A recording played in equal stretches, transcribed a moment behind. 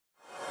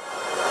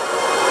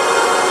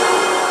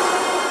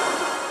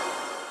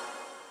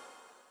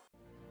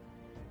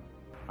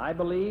I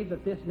believe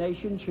that this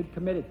nation should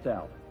commit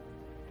itself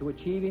to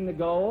achieving the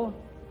goal,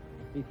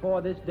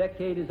 before this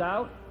decade is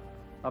out,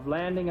 of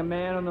landing a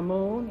man on the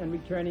moon and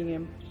returning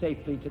him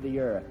safely to the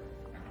Earth.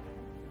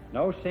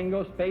 No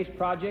single space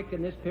project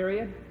in this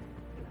period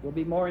will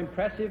be more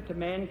impressive to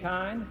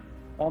mankind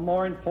or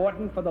more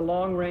important for the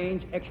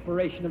long-range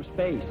exploration of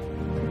space.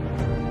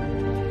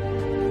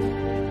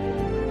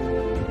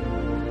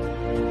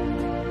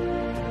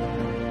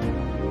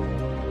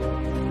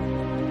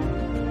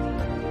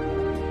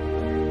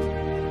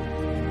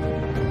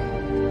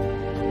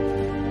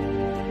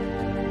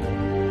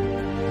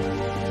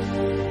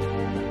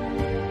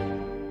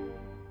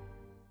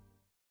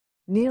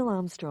 Neil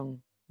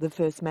Armstrong, the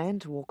first man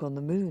to walk on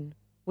the moon,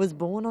 was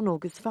born on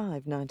August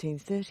 5,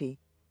 1930,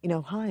 in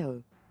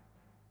Ohio.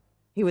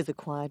 He was a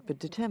quiet but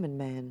determined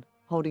man,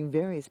 holding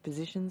various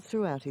positions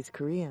throughout his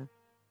career,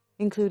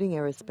 including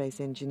aerospace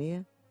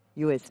engineer,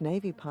 US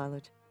Navy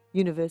pilot,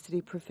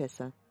 university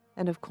professor,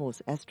 and of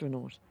course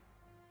astronaut.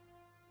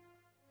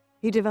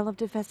 He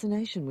developed a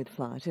fascination with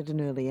flight at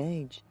an early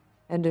age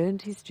and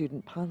earned his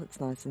student pilot's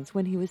license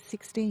when he was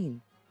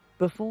 16,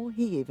 before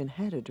he even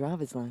had a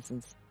driver's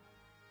license.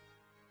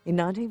 In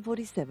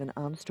 1947,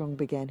 Armstrong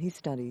began his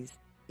studies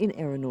in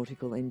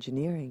aeronautical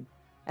engineering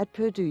at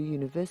Purdue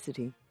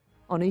University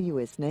on a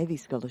US Navy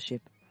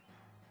scholarship.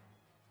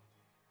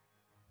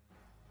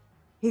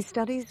 His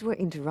studies were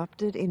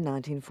interrupted in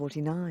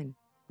 1949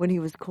 when he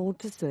was called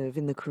to serve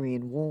in the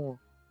Korean War.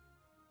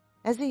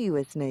 As a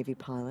US Navy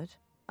pilot,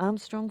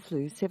 Armstrong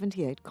flew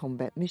 78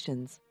 combat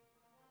missions.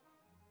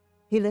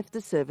 He left the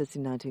service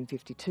in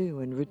 1952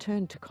 and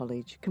returned to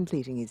college,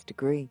 completing his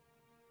degree.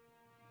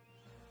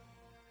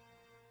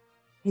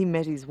 He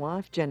met his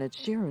wife, Janet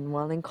Sheeran,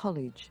 while in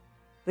college.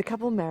 The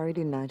couple married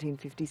in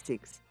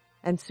 1956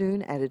 and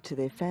soon added to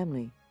their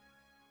family.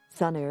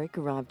 Son Eric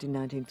arrived in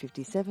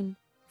 1957,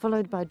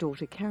 followed by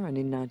daughter Karen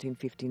in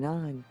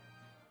 1959.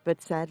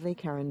 But sadly,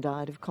 Karen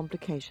died of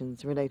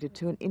complications related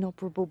to an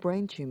inoperable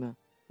brain tumour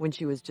when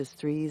she was just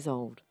 3 years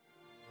old.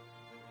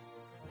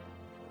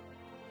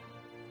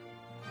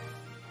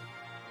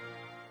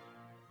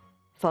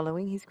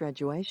 Following his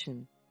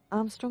graduation,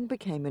 Armstrong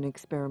became an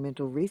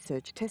experimental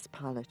research test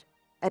pilot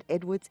at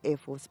Edwards Air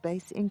Force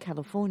Base in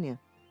California.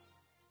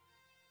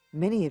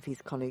 Many of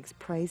his colleagues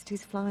praised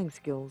his flying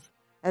skills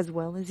as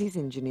well as his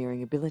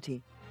engineering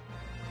ability.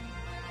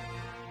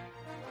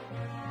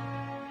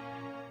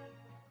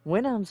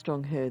 When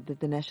Armstrong heard that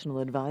the National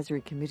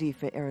Advisory Committee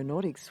for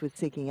Aeronautics was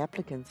seeking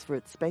applicants for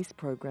its space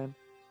program,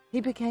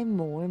 he became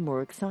more and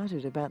more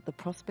excited about the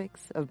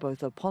prospects of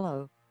both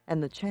Apollo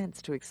and the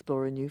chance to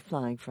explore a new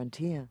flying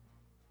frontier.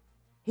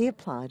 He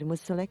applied and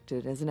was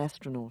selected as an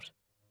astronaut.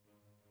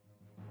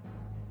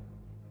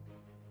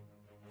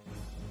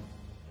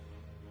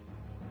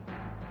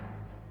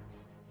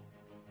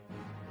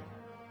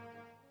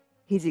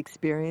 His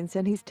experience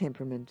and his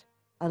temperament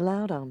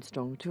allowed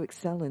Armstrong to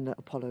excel in the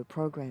Apollo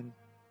program.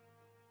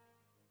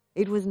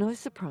 It was no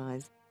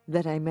surprise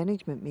that a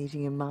management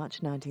meeting in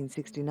March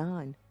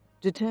 1969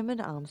 determined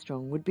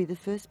Armstrong would be the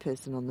first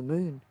person on the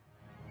moon.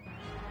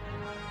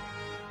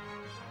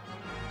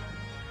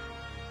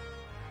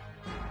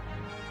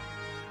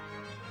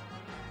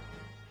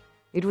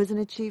 It was an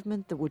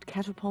achievement that would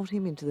catapult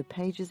him into the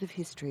pages of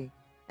history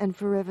and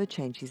forever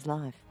change his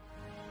life.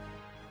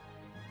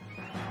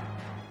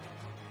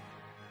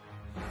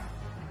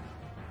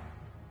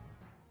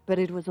 But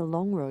it was a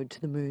long road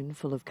to the moon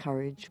full of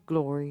courage,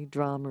 glory,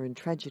 drama, and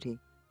tragedy.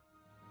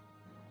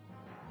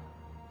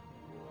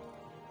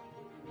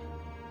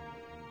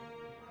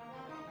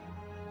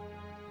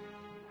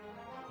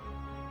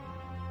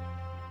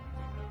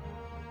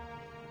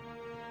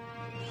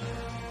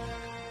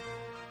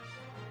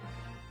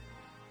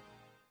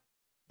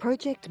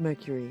 Project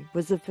Mercury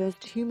was the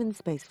first human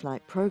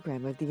spaceflight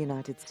program of the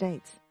United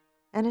States,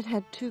 and it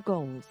had two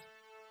goals: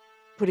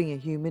 putting a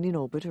human in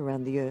orbit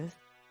around the Earth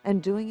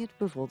and doing it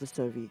before the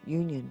Soviet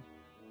Union.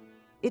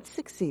 It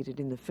succeeded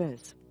in the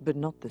first, but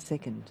not the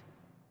second.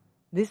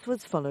 This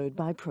was followed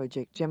by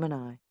Project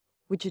Gemini,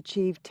 which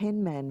achieved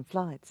 10 manned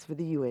flights for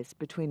the US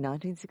between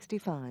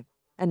 1965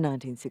 and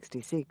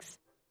 1966.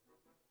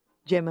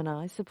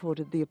 Gemini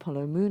supported the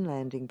Apollo moon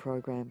landing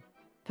program,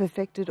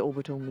 perfected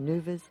orbital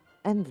maneuvers,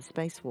 and the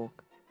spacewalk.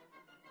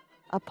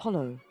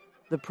 Apollo,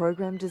 the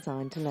program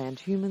designed to land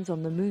humans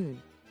on the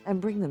moon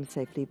and bring them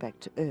safely back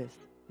to Earth.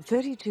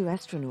 32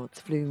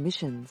 astronauts flew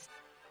missions.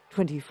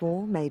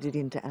 24 made it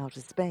into outer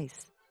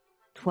space.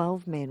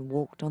 12 men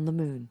walked on the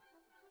moon.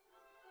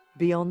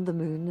 Beyond the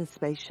moon, the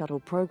Space Shuttle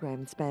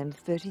program spanned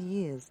 30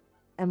 years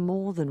and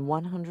more than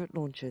 100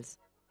 launches.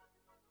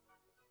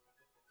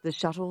 The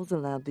shuttles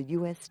allowed the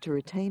US to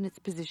retain its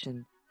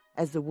position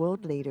as the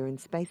world leader in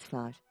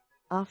spaceflight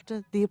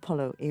after the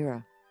Apollo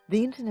era.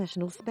 The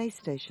International Space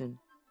Station,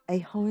 a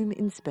home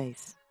in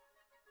space.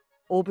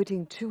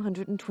 Orbiting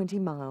 220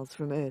 miles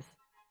from Earth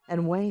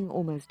and weighing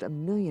almost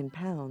 1 million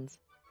pounds,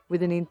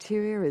 with an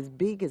interior as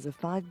big as a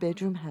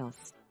 5-bedroom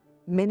house,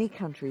 many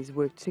countries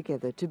worked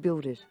together to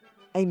build it.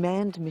 A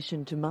manned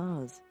mission to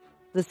Mars,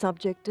 the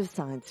subject of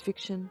science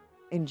fiction,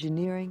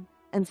 engineering,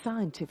 and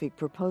scientific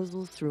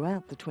proposals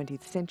throughout the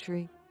 20th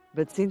century,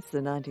 but since the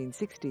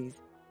 1960s,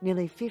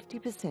 nearly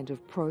 50%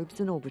 of probes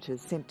and orbiters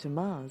sent to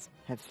Mars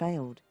have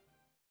failed.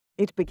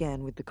 It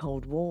began with the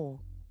Cold War.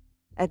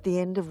 At the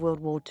end of World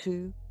War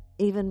II,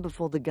 even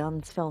before the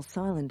guns fell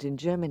silent in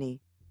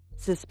Germany,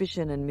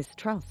 suspicion and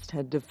mistrust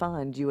had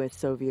defined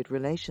US-Soviet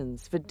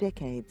relations for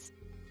decades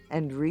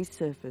and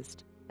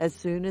resurfaced as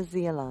soon as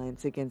the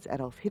alliance against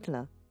Adolf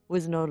Hitler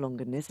was no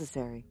longer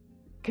necessary.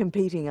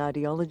 Competing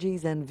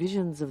ideologies and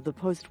visions of the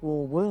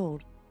post-war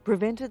world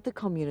prevented the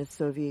communist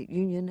Soviet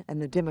Union and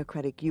the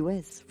democratic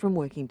US from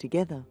working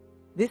together.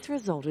 This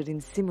resulted in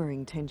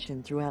simmering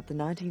tension throughout the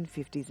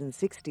 1950s and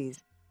 60s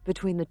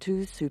between the two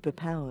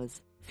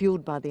superpowers,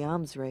 fueled by the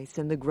arms race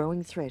and the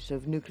growing threat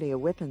of nuclear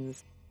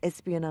weapons,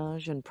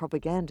 espionage and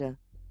propaganda.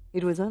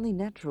 It was only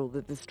natural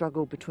that the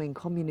struggle between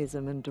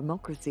communism and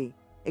democracy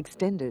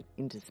extended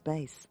into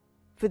space.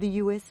 For the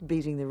US,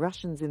 beating the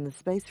Russians in the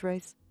space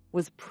race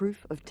was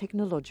proof of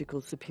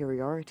technological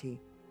superiority,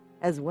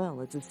 as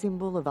well as a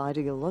symbol of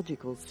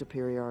ideological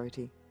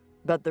superiority.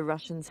 But the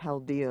Russians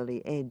held the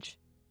early edge.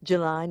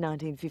 July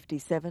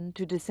 1957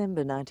 to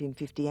December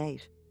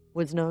 1958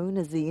 was known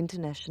as the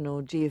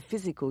International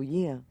Geophysical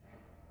Year.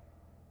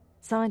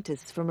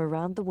 Scientists from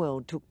around the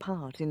world took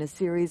part in a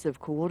series of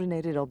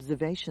coordinated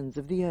observations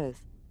of the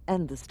Earth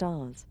and the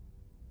stars.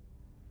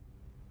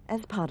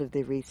 As part of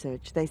their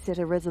research, they set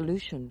a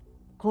resolution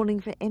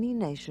calling for any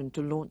nation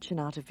to launch an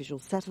artificial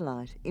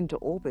satellite into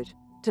orbit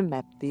to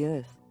map the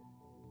Earth.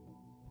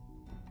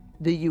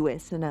 The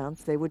US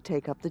announced they would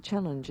take up the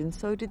challenge, and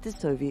so did the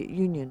Soviet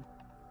Union.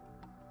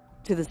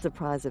 To the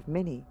surprise of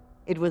many,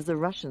 it was the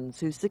Russians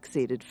who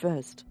succeeded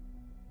first.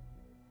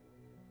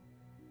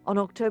 On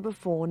October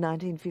 4,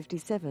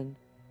 1957,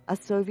 a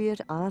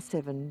Soviet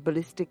R-7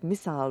 ballistic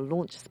missile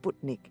launched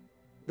Sputnik,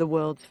 the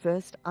world's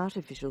first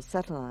artificial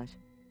satellite,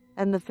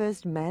 and the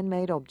first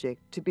man-made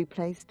object to be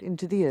placed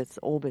into the Earth's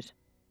orbit.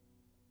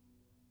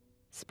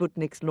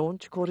 Sputnik's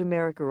launch caught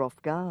America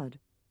off guard,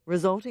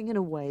 resulting in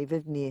a wave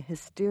of near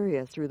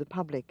hysteria through the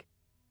public,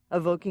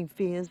 evoking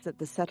fears that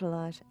the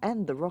satellite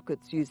and the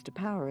rockets used to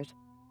power it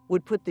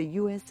would put the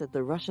US at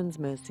the Russians'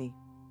 mercy.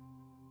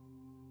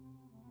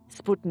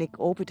 Sputnik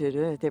orbited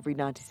Earth every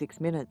 96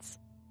 minutes,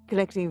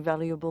 collecting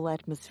valuable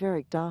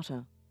atmospheric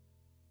data.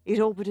 It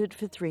orbited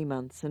for 3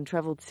 months and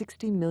travelled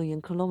 60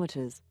 million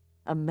kilometres,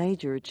 a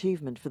major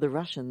achievement for the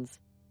Russians,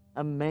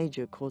 a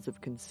major cause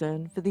of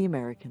concern for the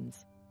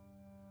Americans.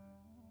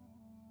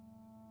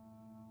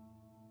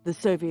 The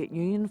Soviet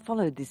Union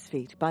followed this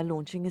feat by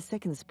launching a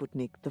second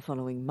Sputnik the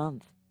following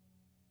month.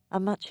 A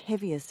much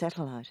heavier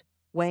satellite,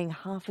 weighing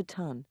half a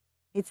ton,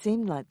 it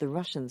seemed like the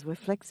Russians were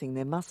flexing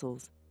their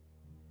muscles.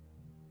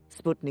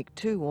 Sputnik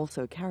 2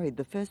 also carried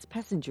the first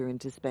passenger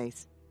into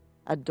space,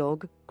 a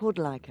dog called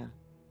Laika.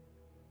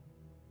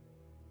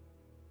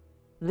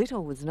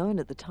 Little was known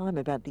at the time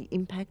about the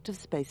impact of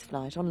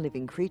spaceflight on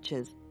living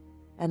creatures,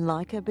 and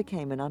Laika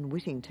became an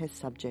unwitting test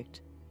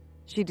subject.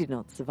 She did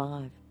not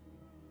survive.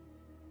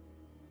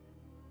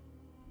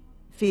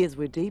 Fears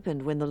were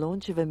deepened when the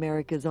launch of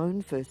America's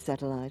own first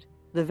satellite,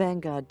 the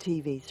Vanguard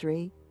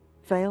TV-3,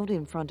 failed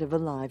in front of a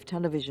live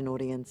television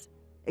audience,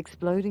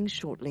 exploding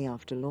shortly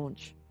after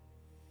launch.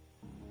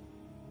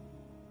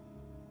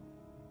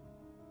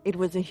 It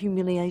was a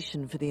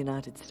humiliation for the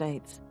United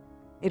States.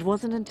 It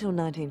wasn't until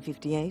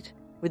 1958,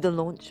 with the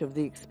launch of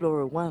the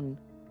Explorer 1,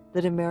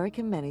 that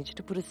America managed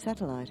to put a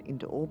satellite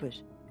into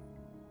orbit.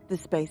 The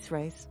space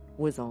race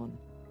was on.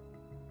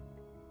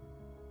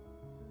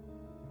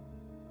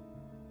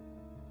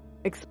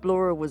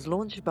 Explorer was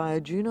launched by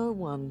a Juno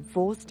 1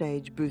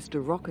 4-stage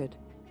booster rocket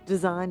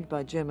designed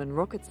by German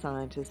rocket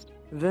scientist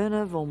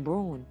Wernher von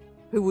Braun,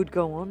 who would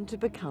go on to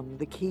become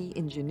the key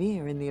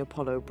engineer in the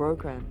Apollo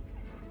program.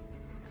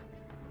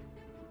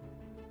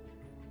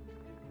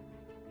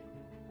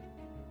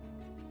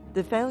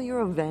 The failure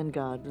of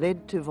Vanguard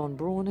led to von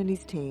Braun and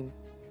his team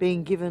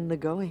being given the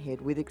go-ahead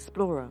with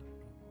Explorer,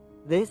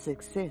 their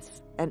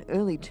success an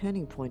early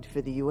turning point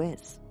for the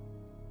US.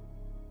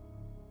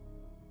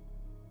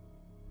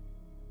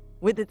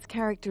 With its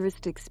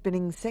characteristic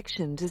spinning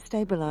section to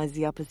stabilize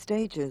the upper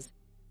stages,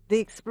 the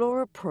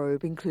Explorer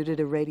probe included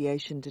a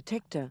radiation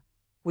detector,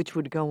 which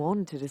would go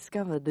on to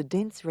discover the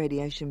dense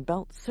radiation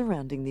belts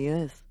surrounding the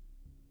Earth.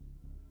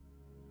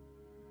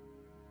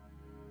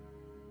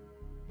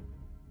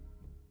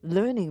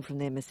 Learning from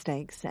their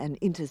mistakes and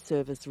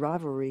inter-service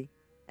rivalry,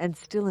 and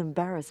still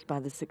embarrassed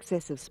by the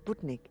success of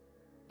Sputnik,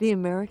 the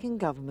American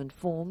government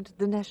formed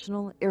the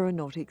National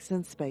Aeronautics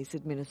and Space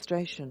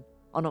Administration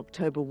on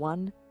October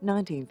 1,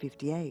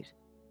 1958.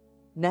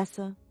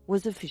 NASA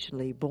was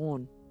officially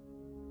born.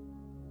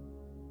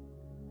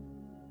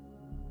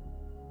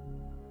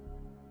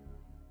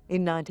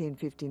 In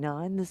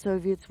 1959, the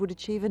Soviets would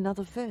achieve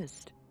another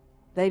first.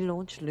 They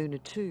launched Luna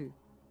 2,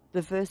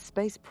 the first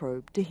space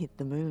probe to hit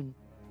the Moon.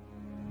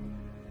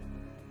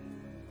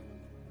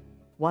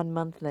 1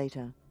 month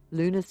later,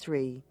 Luna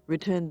 3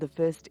 returned the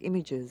first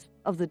images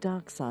of the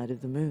dark side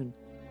of the Moon.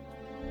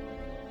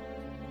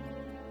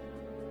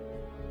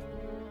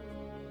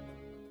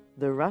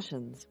 the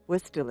Russians were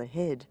still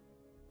ahead.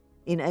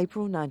 In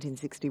April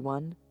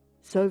 1961,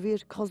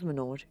 Soviet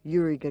cosmonaut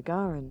Yuri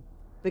Gagarin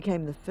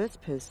became the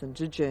first person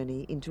to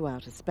journey into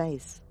outer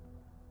space,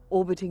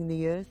 orbiting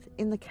the Earth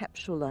in the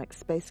capsule-like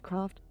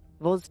spacecraft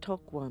Vostok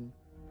 1.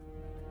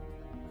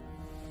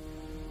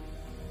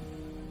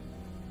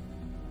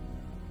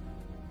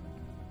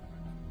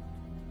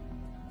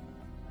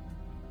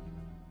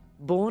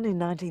 Born in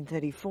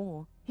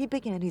 1934, he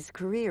began his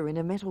career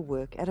in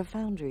metalwork at a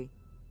foundry.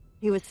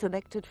 He was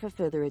selected for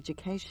further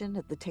education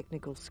at the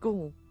technical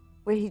school,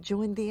 where he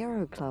joined the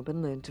Aero Club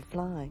and learned to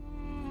fly.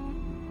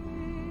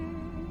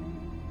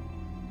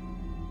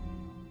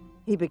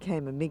 He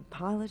became a MiG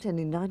pilot and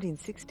in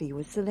 1960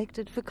 was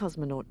selected for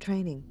cosmonaut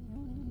training.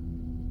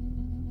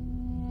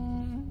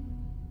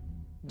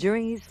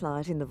 During his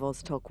flight in the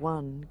Vostok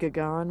 1,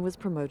 Gagarin was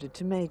promoted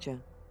to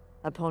Major.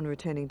 Upon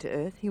returning to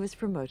Earth, he was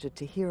promoted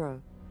to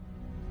Hero.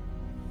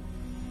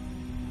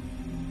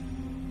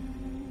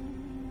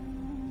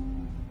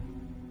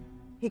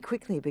 He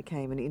quickly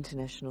became an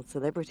international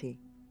celebrity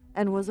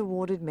and was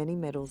awarded many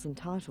medals and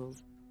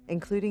titles,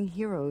 including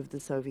Hero of the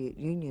Soviet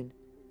Union,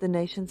 the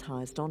nation's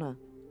highest honor.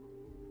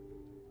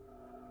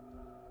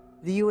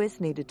 The US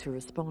needed to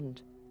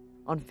respond.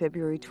 On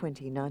February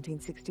 20,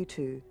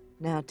 1962,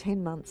 now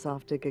 10 months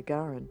after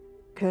Gagarin,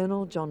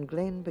 Colonel John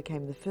Glenn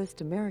became the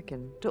first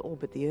American to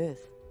orbit the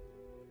Earth.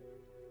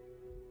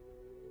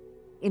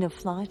 In a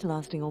flight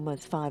lasting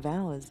almost 5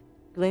 hours,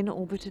 Glenn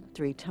orbited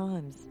 3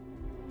 times.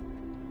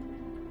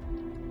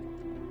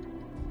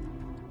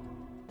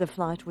 The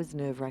flight was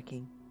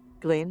nerve-wracking.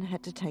 Glenn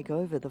had to take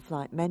over the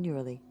flight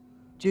manually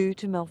due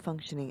to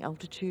malfunctioning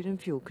altitude and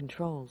fuel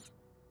controls.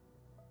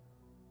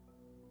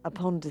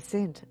 Upon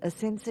descent, a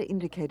sensor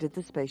indicated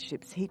the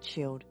spaceship's heat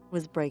shield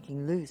was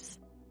breaking loose,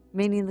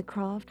 meaning the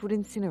craft would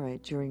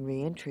incinerate during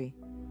re-entry.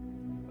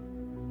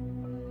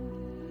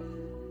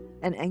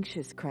 An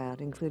anxious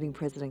crowd, including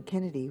President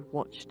Kennedy,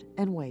 watched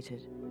and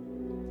waited.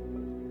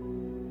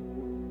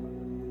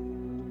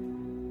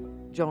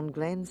 John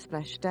Glenn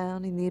splashed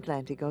down in the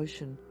Atlantic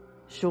Ocean,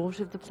 short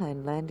of the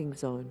planned landing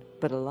zone,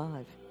 but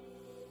alive.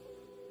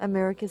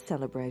 America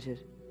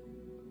celebrated.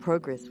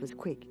 Progress was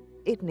quick.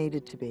 It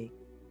needed to be.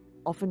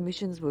 Often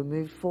missions were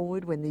moved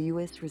forward when the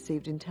US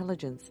received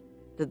intelligence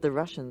that the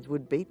Russians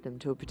would beat them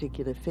to a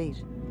particular feat.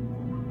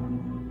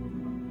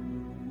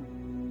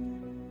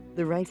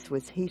 The race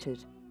was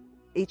heated.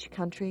 Each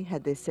country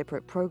had their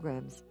separate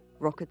programs,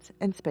 rockets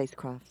and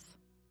spacecrafts.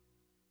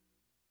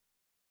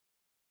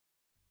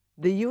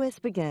 The US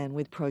began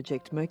with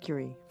Project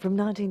Mercury from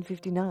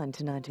 1959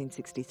 to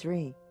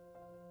 1963.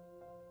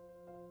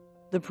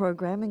 The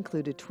program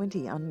included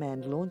 20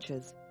 unmanned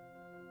launches,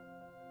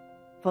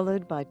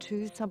 followed by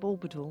 2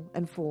 suborbital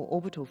and 4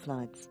 orbital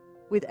flights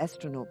with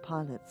astronaut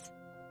pilots.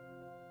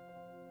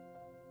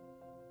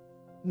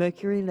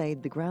 Mercury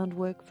laid the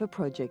groundwork for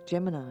Project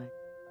Gemini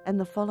and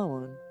the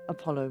follow-on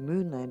Apollo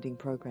moon landing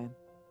program.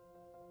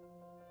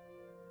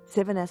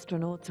 7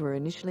 astronauts were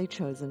initially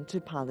chosen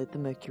to pilot the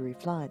Mercury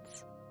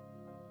flights.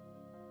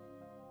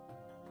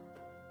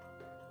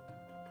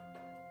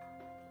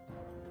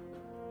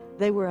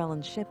 They were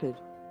Alan Shepard,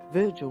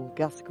 Virgil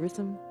Gus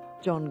Grissom,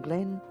 John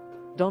Glenn,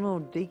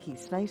 Donald Dickey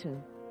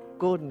Slayton,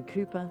 Gordon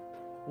Cooper,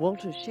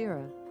 Walter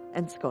Shearer,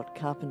 and Scott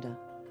Carpenter.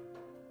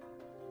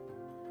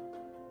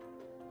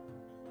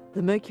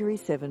 The Mercury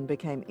 7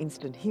 became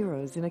instant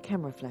heroes in a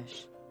camera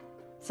flash.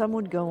 Some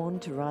would go on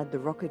to ride the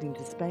rocket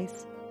into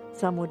space,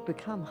 some would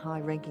become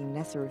high-ranking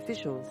NASA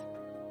officials,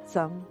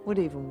 some would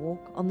even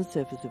walk on the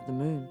surface of the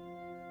moon.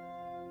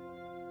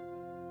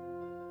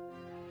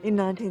 In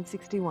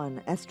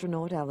 1961,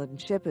 astronaut Alan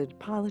Shepard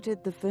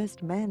piloted the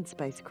first manned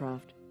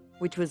spacecraft,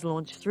 which was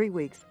launched 3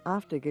 weeks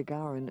after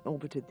Gagarin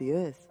orbited the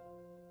Earth.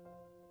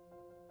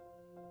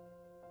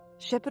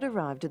 Shepard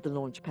arrived at the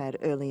launch pad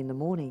early in the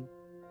morning.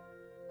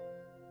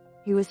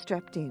 He was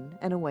strapped in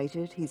and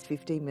awaited his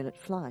 15-minute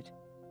flight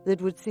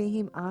that would see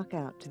him arc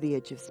out to the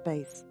edge of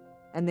space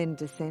and then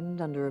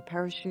descend under a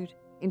parachute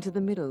into the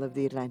middle of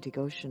the Atlantic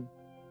Ocean.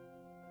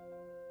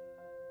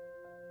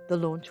 The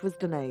launch was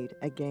delayed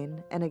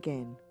again and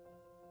again.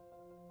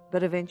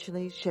 But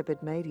eventually,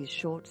 Shepard made his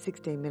short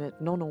 16-minute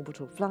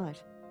non-orbital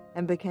flight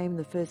and became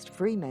the first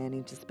free man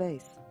into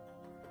space. 9,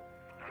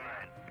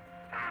 7, 6,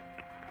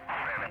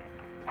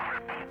 5,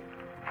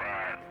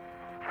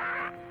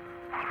 4,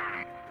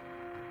 3, 2,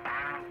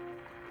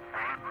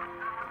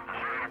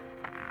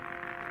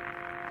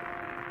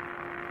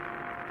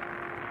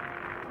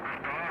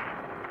 1, 0.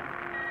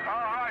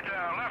 All right,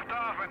 lift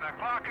off and the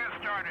clock has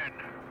started.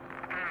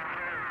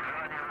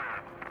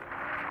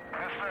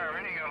 Yes, sir.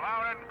 Reading you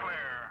loud and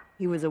clear.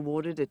 He was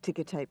awarded a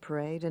ticker tape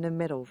parade and a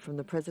medal from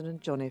the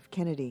President John F.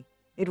 Kennedy.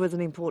 It was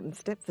an important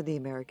step for the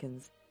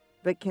Americans,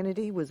 but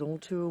Kennedy was all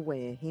too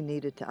aware he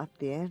needed to up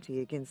the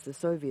ante against the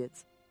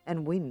Soviets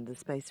and win the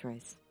space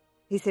race.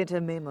 He sent a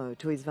memo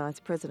to his Vice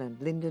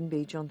President, Lyndon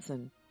B.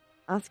 Johnson,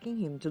 asking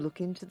him to look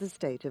into the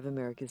state of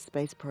America's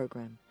space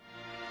program.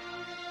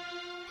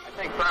 I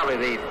think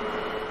probably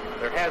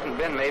there hasn't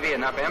been maybe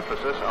enough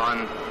emphasis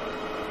on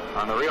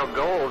on the real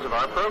goals of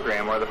our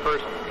program, or the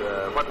first,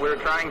 what we're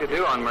trying to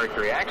do on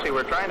Mercury. Actually,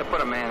 we're trying to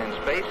put a man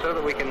in space so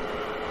that we can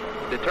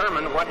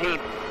determine what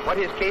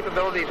his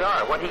capabilities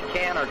are, what he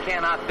can or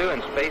cannot do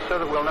in space, so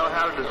that we'll know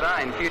how to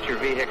design future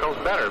vehicles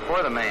better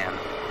for the man.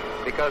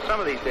 Because some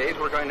of these days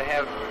we're going to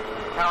have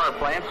power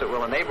plants that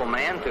will enable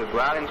man to go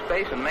out in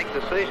space and make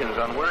decisions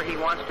on where he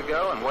wants to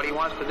go and what he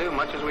wants to do,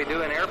 much as we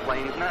do in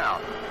airplanes now.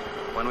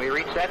 When we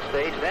reach that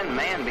stage, then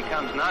man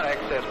becomes not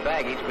excess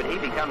baggage, but he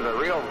becomes a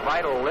real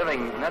vital,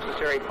 living,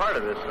 necessary part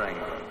of this thing.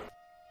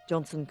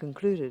 Johnson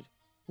concluded,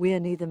 "We are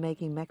neither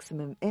making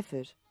maximum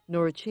effort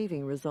nor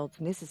achieving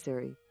results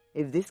necessary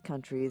if this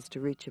country is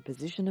to reach a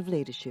position of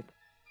leadership."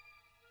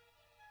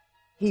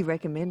 He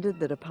recommended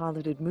that a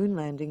piloted moon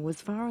landing was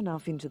far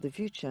enough into the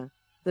future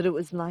that it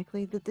was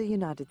likely that the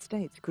United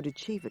States could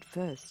achieve it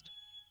first.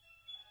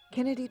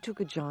 Kennedy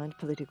took a giant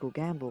political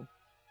gamble.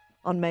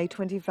 On May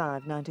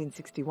 25,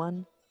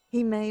 1961,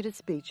 he made a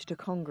speech to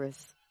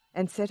Congress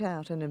and set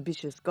out an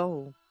ambitious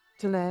goal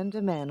to land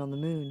a man on the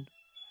moon.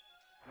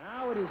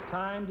 Now it is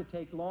time to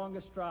take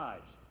longer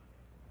strides.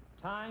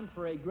 Time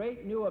for a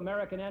great new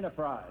American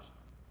enterprise.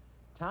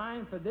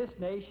 Time for this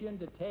nation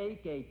to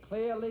take a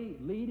clearly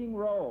leading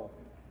role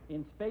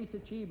in space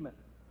achievement,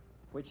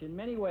 which in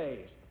many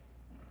ways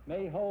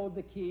may hold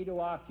the key to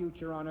our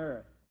future on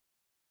Earth.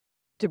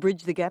 To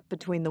bridge the gap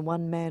between the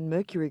one-man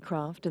Mercury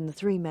craft and the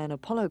three-man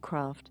Apollo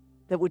craft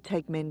that would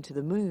take men to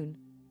the moon,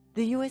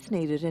 the US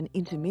needed an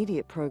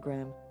intermediate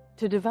program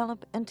to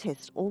develop and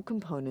test all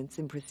components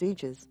and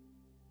procedures.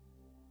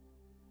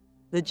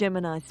 The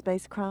Gemini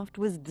spacecraft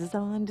was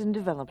designed and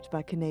developed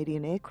by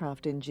Canadian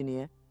aircraft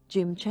engineer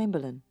Jim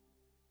Chamberlain.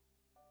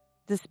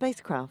 The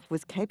spacecraft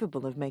was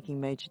capable of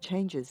making major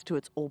changes to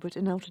its orbit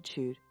and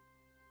altitude.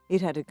 It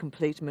had a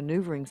complete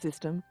maneuvering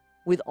system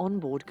with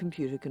onboard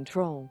computer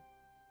control.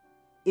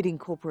 It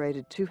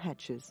incorporated 2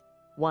 hatches,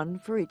 one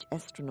for each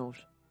astronaut.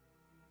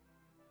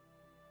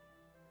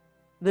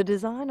 The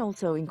design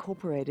also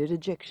incorporated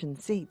ejection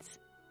seats.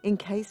 In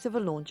case of a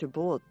launch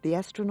abort, the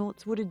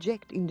astronauts would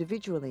eject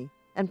individually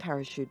and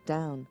parachute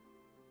down.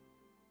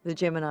 The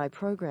Gemini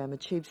program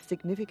achieved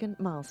significant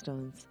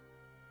milestones.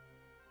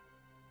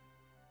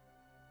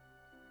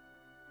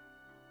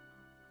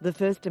 The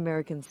first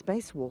American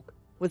spacewalk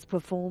was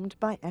performed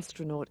by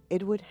astronaut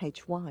Edward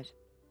H. White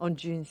on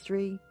June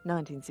 3,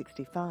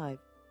 1965,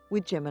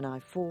 with Gemini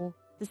 4,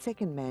 the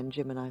second manned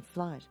Gemini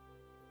flight.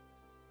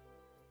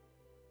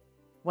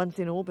 Once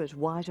in orbit,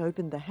 White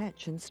opened the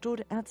hatch and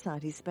stood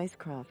outside his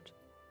spacecraft.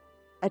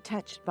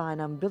 Attached by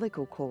an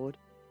umbilical cord,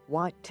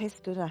 White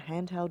tested a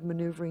handheld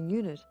maneuvering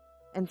unit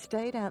and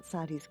stayed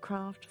outside his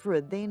craft for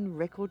a then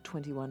record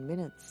 21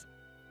 minutes.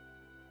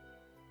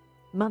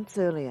 Months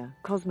earlier,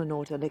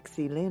 cosmonaut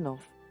Alexei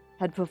Leonov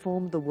had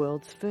performed the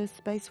world's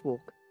first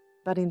spacewalk,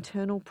 but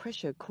internal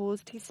pressure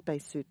caused his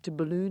spacesuit to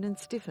balloon and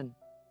stiffen.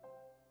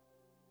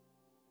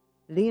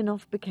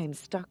 Leonov became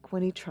stuck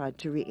when he tried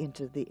to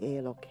re-enter the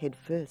airlock head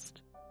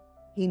first.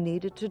 He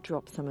needed to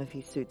drop some of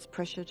his suit's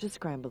pressure to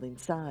scramble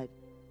inside,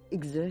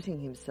 exerting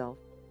himself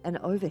and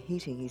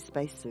overheating his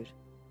spacesuit.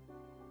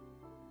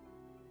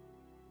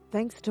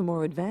 Thanks to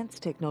more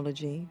advanced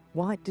technology,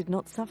 White did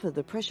not suffer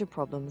the pressure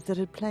problems that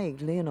had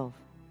plagued Leonov.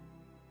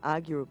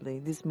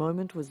 Arguably, this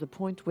moment was the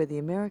point where the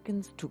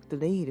Americans took the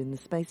lead in the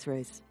space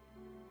race.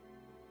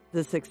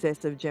 The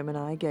success of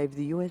Gemini gave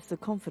the US the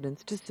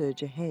confidence to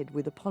surge ahead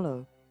with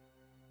Apollo.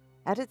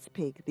 At its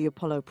peak, the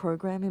Apollo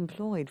program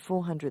employed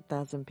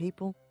 400,000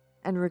 people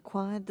and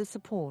required the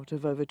support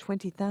of over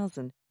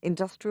 20,000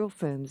 industrial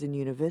firms and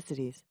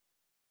universities.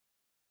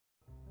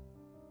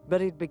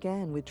 But it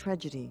began with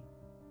tragedy.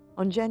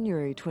 On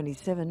January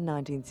 27,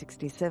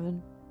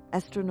 1967,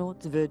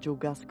 astronauts Virgil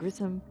Gus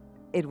Grissom,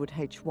 Edward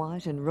H.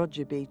 White and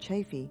Roger B.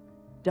 Chaffee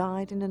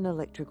died in an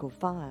electrical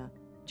fire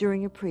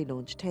during a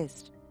pre-launch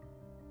test.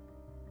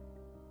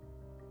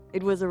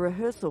 It was a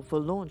rehearsal for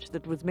launch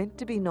that was meant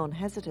to be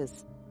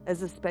non-hazardous,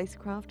 as the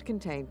spacecraft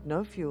contained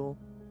no fuel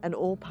and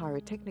all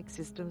pyrotechnic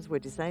systems were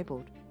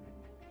disabled.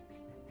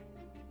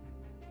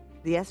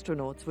 The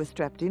astronauts were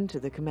strapped into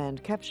the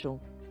command capsule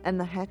and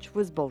the hatch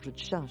was bolted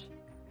shut.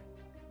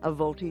 A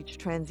voltage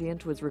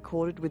transient was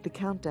recorded with the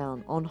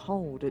countdown on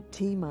hold at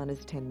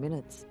T-10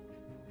 minutes.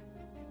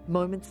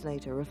 Moments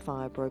later, a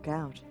fire broke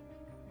out.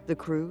 The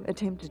crew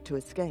attempted to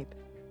escape,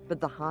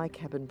 but the high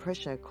cabin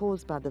pressure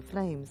caused by the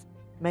flames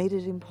made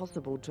it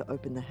impossible to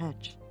open the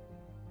hatch.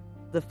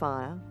 The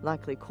fire,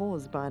 likely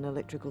caused by an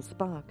electrical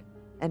spark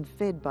and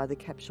fed by the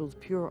capsule's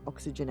pure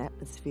oxygen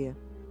atmosphere,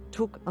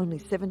 took only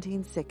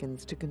 17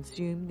 seconds to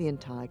consume the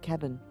entire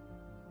cabin.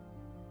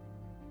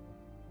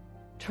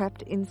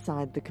 Trapped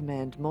inside the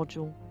command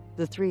module,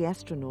 the 3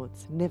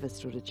 astronauts never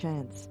stood a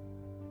chance.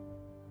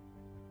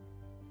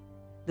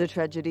 The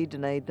tragedy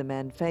delayed the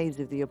manned phase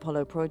of the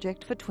Apollo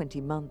project for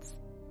 20 months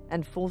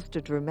and forced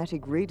a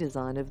dramatic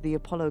redesign of the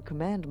Apollo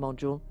command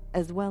module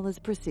as well as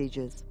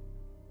procedures.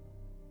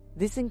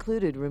 This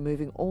included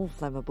removing all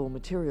flammable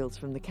materials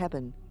from the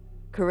cabin,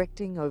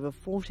 correcting over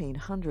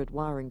 1,400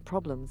 wiring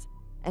problems,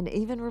 and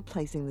even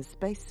replacing the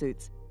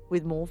spacesuits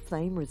with more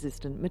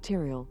flame-resistant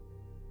material.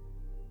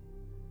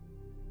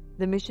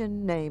 The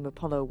mission name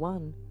Apollo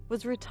 1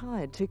 was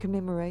retired to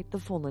commemorate the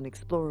fallen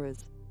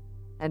explorers,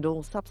 and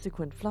all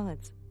subsequent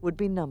flights would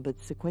be numbered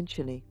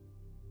sequentially.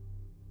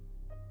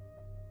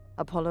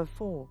 Apollo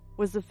 4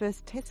 was the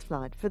first test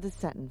flight for the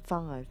Saturn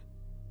V,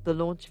 the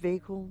launch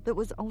vehicle that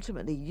was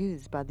ultimately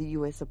used by the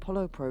US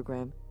Apollo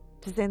program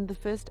to send the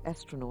first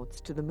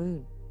astronauts to the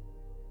Moon.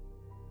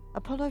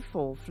 Apollo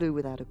 4 flew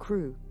without a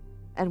crew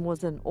and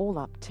was an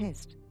all-up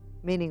test,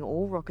 meaning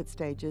all rocket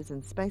stages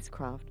and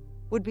spacecraft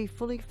would be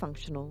fully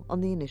functional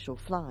on the initial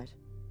flight,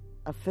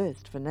 a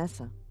first for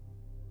NASA.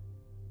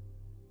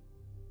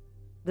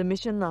 The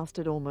mission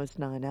lasted almost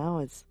 9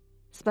 hours,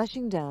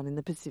 splashing down in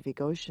the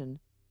Pacific Ocean,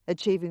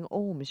 achieving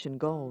all mission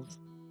goals.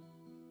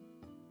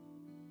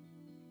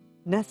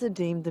 NASA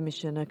deemed the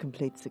mission a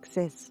complete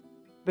success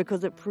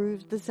because it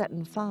proved the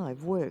Saturn V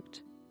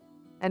worked,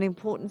 an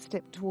important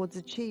step towards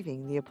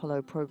achieving the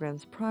Apollo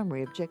program's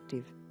primary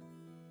objective,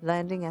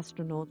 landing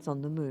astronauts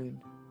on the Moon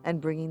and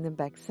bringing them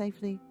back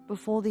safely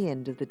before the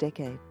end of the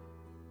decade.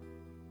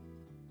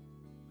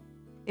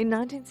 In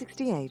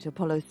 1968,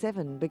 Apollo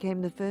 7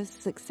 became the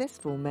first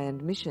successful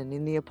manned mission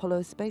in the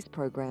Apollo space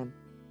program,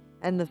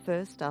 and the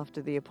first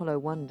after the Apollo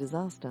 1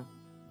 disaster.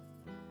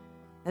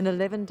 An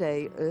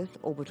 11-day Earth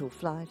orbital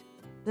flight,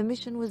 the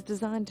mission was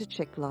designed to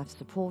check life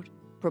support,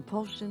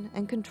 propulsion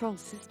and control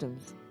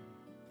systems.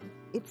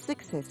 Its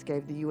success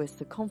gave the US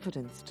the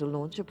confidence to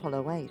launch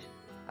Apollo 8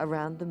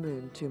 around the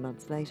Moon 2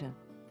 months later.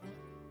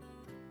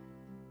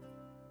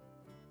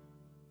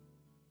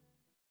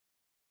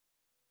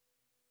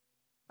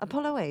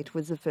 Apollo 8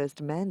 was the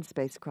first manned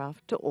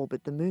spacecraft to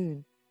orbit the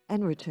Moon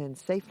and return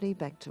safely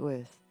back to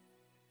Earth.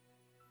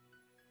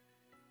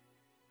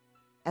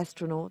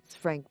 Astronauts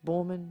Frank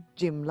Borman,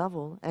 Jim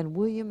Lovell and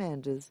William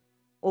Anders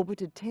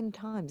orbited 10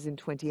 times in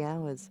 20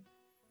 hours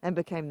and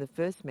became the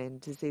first men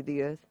to see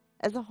the Earth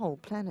as a whole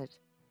planet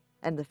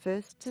and the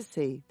first to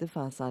see the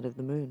far side of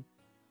the Moon.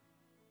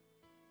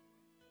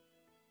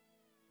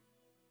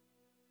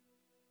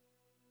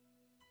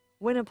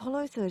 When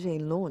Apollo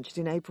 13 launched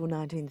in April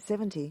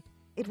 1970,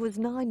 it was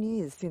 9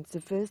 years since the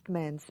first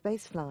manned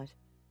spaceflight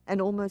and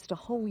almost a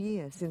whole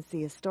year since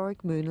the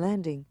historic Moon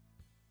landing.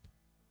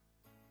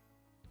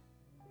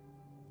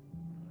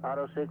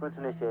 Auto sequence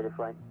initiated,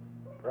 flight.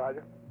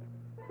 Roger.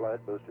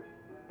 Flight booster.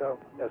 Go.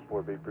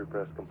 S4B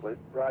pre-press complete.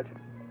 Roger.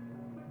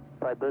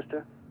 Flight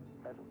booster.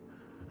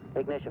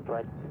 Ignition,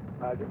 flight.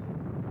 Roger.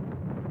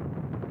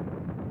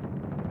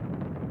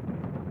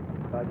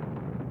 Roger.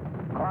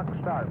 Clock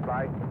start,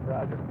 flight.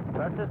 Roger.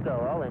 Thrusters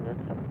go, all engines.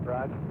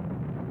 Roger.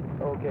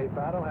 Okay,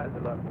 Fido, how's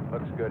it look?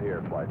 Looks good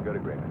here, flight. Good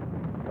agreement.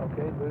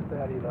 Okay, booster,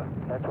 how do you look?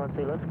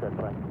 S1C looks good,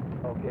 flight.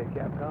 Okay,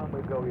 Capcom,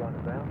 we go you on the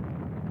ground.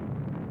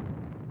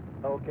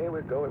 Okay,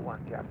 we'll go at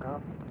 1,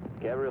 Capcom.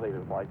 Get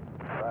relieving, flight.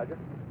 Roger.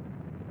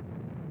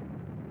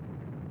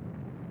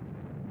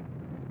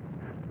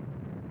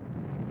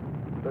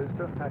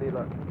 Booster, how do you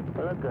look?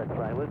 We look good,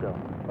 flight. We'll go.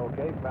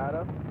 Okay,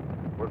 Fido.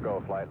 We're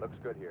go, flight. Looks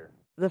good here.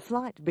 The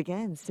flight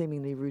began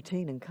seemingly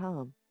routine and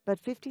calm, but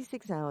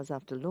 56 hours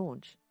after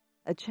launch,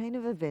 a chain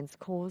of events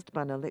caused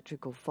by an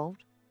electrical fault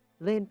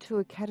led to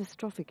a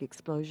catastrophic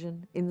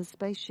explosion in the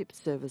spaceship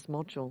service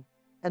module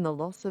and the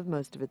loss of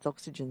most of its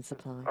oxygen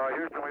supply.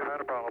 Houston, we've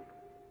had a problem.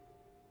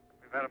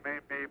 We've had a main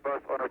B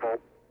bus undervolt.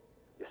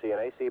 You see an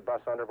AC bus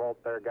undervolt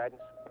there,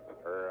 guidance?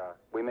 Or,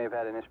 We may have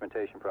had an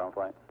instrumentation problem,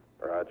 flight.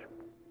 Roger.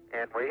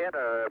 And we had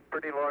a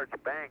pretty large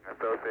bang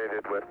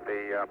associated with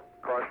the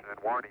caution and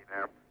warning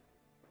there.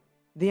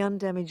 The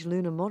undamaged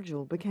lunar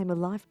module became a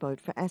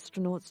lifeboat for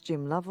astronauts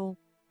Jim Lovell,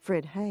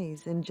 Fred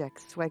Hayes and Jack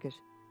Swaggart,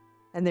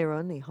 and their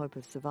only hope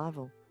of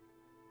survival.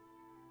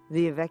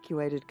 The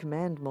evacuated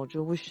command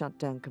module was shut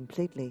down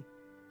completely,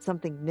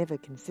 something never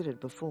considered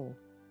before.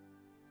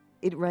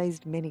 It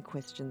raised many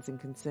questions and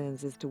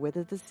concerns as to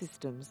whether the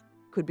systems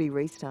could be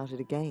restarted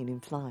again in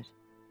flight.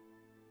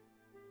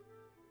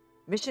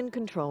 Mission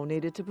Control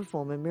needed to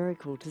perform a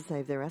miracle to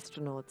save their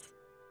astronauts.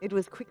 It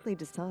was quickly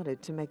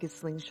decided to make a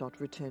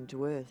slingshot return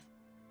to Earth,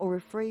 or a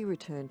free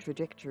return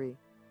trajectory,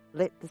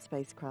 let the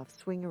spacecraft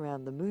swing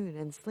around the Moon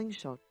and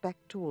slingshot back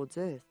towards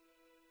Earth.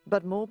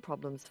 But more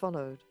problems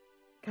followed.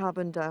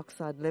 Carbon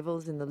dioxide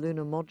levels in the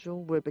lunar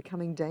module were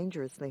becoming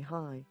dangerously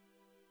high.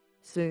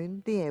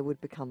 Soon, the air would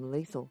become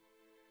lethal.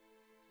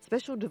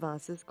 Special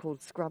devices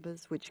called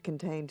scrubbers, which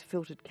contained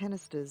filtered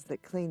canisters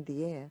that cleaned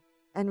the air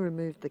and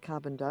removed the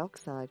carbon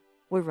dioxide,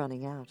 were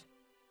running out.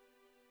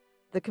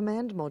 The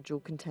command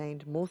module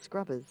contained more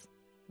scrubbers.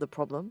 The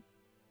problem?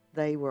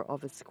 They were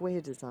of a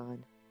square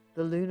design.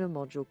 The lunar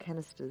module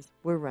canisters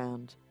were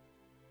round.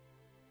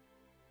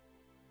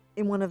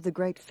 In one of the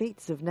great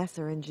feats of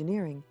NASA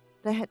engineering,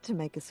 they had to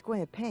make a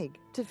square peg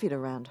to fit a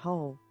round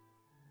hole.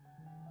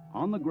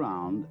 On the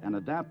ground, an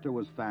adapter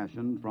was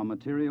fashioned from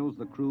materials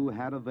the crew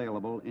had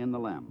available in the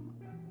LEM.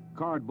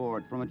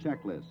 Cardboard from a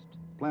checklist,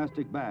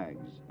 plastic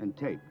bags, and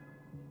tape.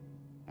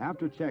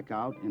 After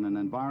checkout in an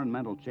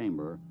environmental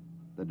chamber,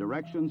 the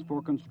directions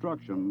for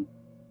construction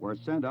were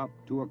sent up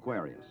to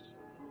Aquarius.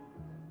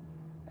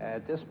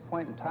 At this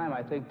point in time,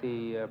 I think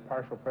the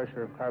partial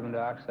pressure of carbon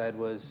dioxide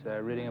was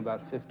reading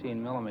about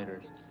 15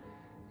 millimeters.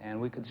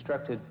 And we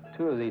constructed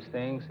 2 of these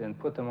things and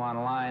put them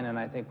online, and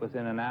I think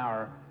within an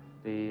hour,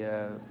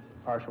 the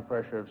partial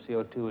pressure of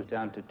CO2 was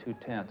down to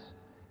 0.2.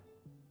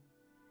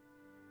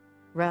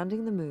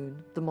 Rounding the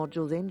moon, the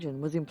module's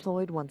engine was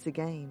employed once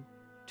again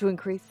to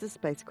increase the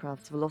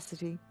spacecraft's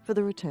velocity for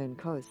the return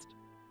coast.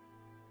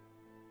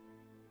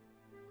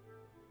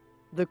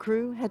 The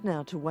crew had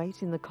now to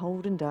wait in the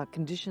cold and dark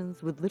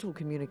conditions with little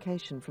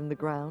communication from the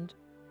ground,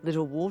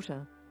 little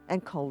water,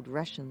 and cold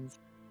rations.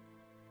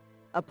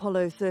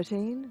 Apollo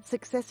 13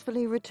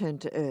 successfully returned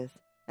to Earth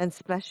and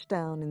splashed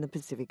down in the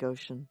Pacific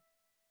Ocean.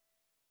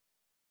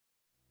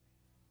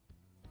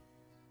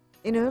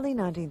 In early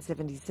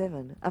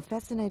 1977, a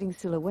fascinating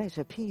silhouette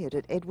appeared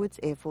at Edwards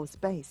Air Force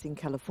Base in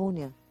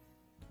California.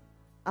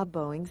 A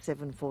Boeing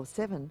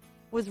 747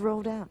 was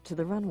rolled out to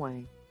the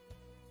runway.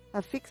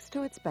 Affixed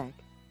to its back,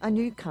 a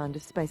new kind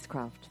of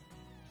spacecraft,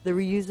 the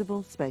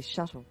reusable space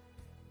shuttle.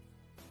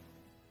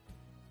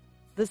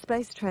 The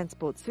Space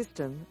Transport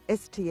System,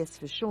 STS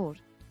for short,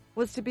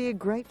 was to be a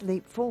great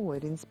leap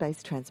forward in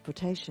space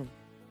transportation.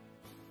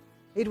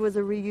 It was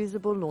a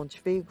reusable launch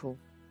vehicle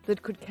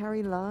that could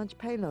carry large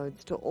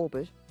payloads to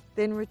orbit,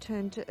 then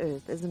return to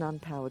Earth as an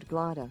unpowered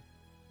glider,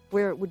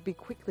 where it would be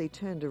quickly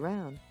turned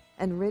around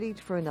and readied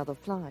for another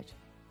flight.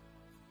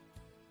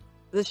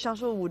 The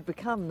shuttle would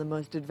become the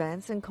most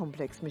advanced and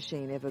complex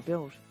machine ever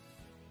built.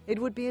 It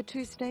would be a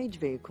 2-stage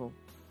vehicle.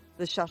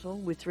 The shuttle,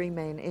 with 3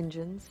 main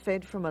engines,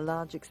 fed from a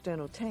large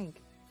external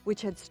tank,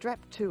 which had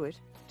strapped to it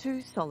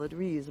 2 solid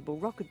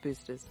reusable rocket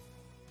boosters.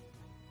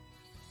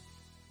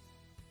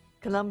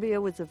 Columbia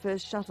was the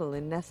first shuttle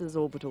in NASA's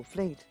orbital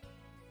fleet.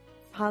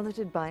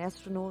 Piloted by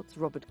astronauts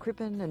Robert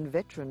Crippen and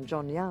veteran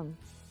John Young,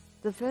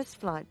 the first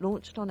flight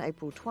launched on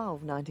April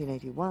 12,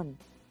 1981.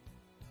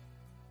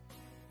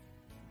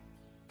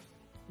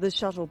 The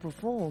shuttle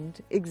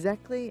performed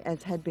exactly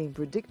as had been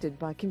predicted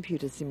by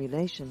computer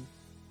simulation.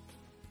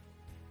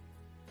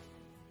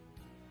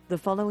 The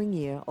following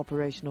year,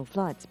 operational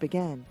flights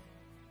began.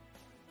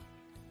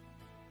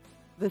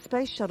 The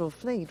Space Shuttle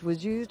fleet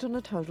was used on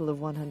a total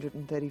of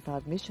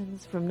 135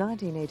 missions from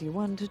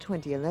 1981 to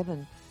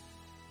 2011,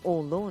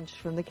 all launched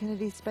from the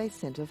Kennedy Space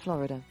Center,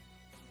 Florida.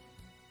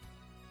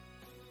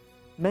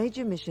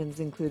 Major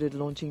missions included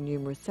launching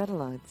numerous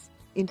satellites,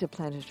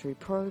 interplanetary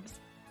probes,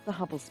 the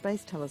Hubble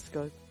Space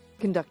Telescope,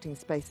 conducting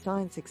space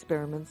science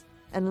experiments,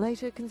 and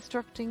later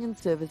constructing and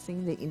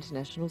servicing the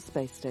International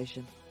Space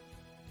Station.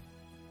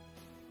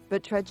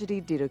 But tragedy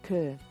did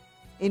occur.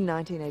 In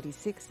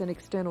 1986, an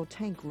external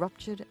tank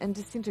ruptured and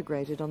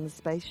disintegrated on the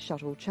Space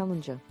Shuttle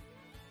Challenger.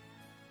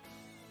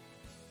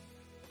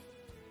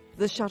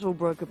 The shuttle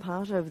broke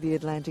apart over the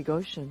Atlantic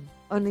Ocean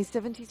only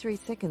 73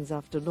 seconds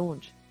after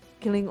launch,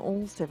 killing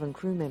all 7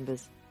 crew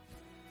members.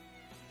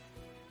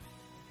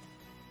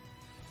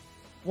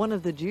 One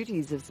of the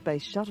duties of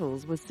space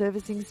shuttles was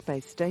servicing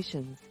space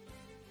stations.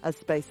 A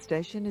space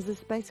station is a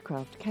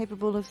spacecraft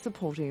capable of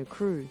supporting a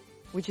crew,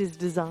 which is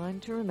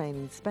designed to remain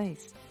in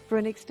space for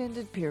an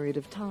extended period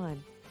of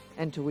time,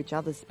 and to which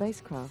other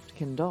spacecraft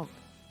can dock.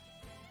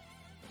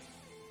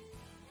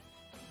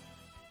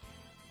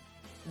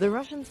 The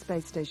Russian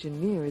space station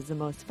Mir is the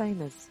most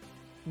famous.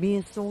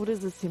 Mir soared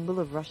as a symbol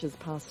of Russia's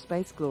past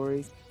space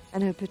glories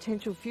and her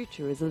potential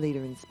future as a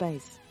leader in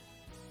space.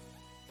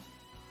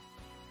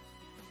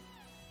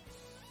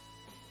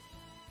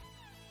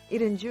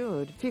 It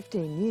endured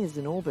 15 years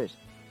in orbit,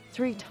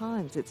 3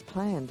 times its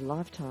planned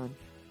lifetime.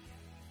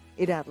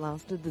 It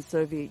outlasted the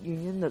Soviet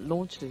Union that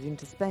launched it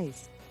into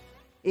space.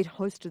 It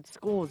hosted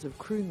scores of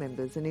crew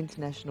members and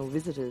international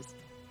visitors.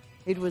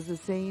 It was the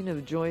scene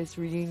of joyous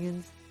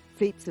reunions,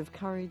 feats of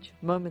courage,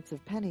 moments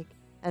of panic,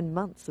 and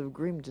months of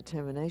grim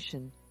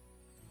determination.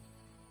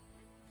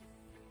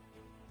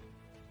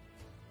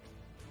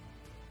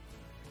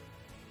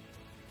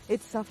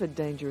 It suffered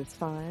dangerous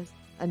fires,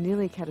 a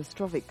nearly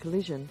catastrophic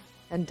collision,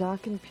 and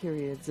darkened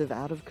periods of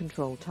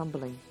out-of-control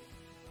tumbling.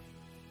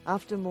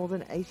 After more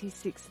than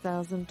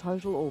 86,000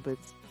 total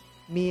orbits,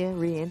 Mir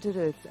re-entered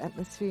Earth's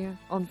atmosphere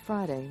on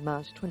Friday,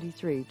 March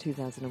 23,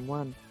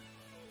 2001.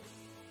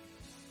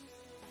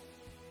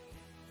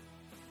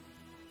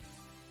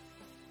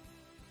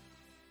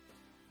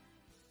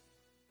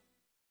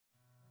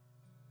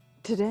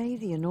 Today,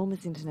 the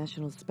enormous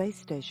International Space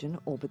Station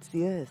orbits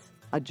the Earth,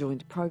 a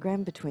joint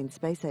program between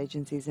space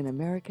agencies in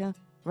America,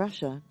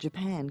 Russia,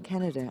 Japan,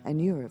 Canada, and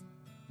Europe.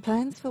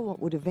 Plans for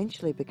what would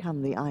eventually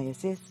become the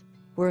ISS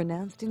were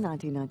announced in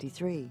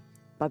 1993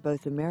 by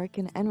both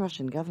American and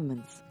Russian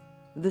governments.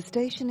 The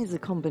station is a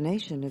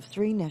combination of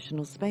 3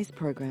 national space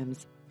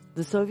programs: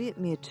 the Soviet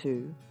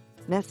Mir-2,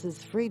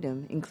 NASA's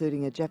Freedom,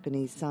 including a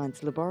Japanese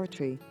science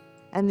laboratory,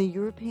 and the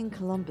European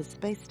Columbus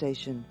Space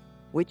Station,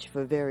 which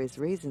for various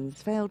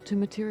reasons failed to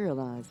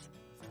materialize,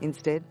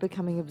 instead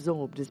becoming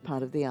absorbed as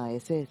part of the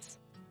ISS.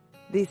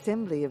 The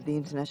assembly of the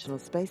International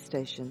Space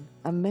Station,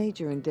 a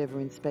major endeavour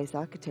in space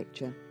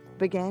architecture,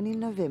 began in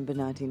November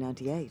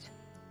 1998.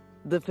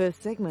 The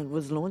first segment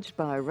was launched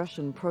by a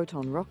Russian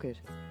Proton rocket.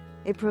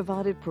 It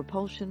provided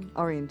propulsion,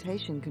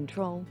 orientation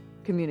control,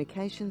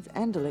 communications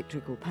and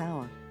electrical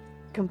power.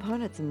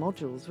 Components and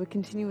modules were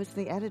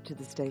continuously added to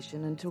the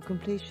station until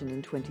completion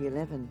in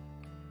 2011.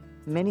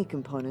 Many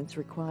components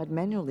required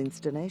manual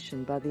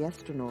installation by the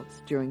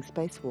astronauts during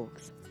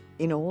spacewalks.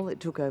 In all, it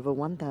took over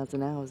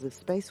 1,000 hours of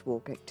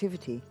spacewalk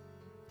activity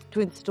to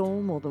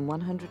install more than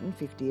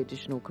 150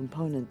 additional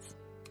components.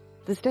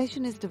 The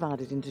station is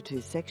divided into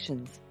two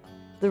sections,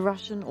 the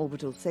Russian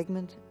orbital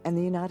segment and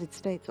the United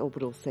States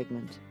orbital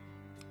segment.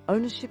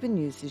 Ownership and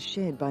use is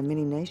shared by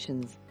many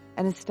nations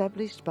and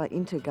established by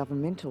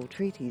intergovernmental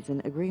treaties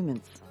and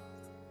agreements.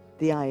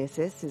 The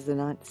ISS is the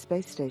 9th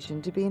space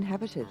station to be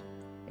inhabited.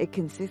 It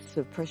consists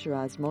of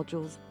pressurized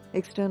modules,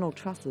 external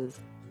trusses,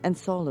 and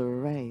solar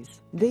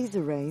arrays. These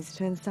arrays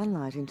turn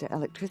sunlight into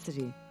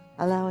electricity,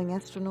 allowing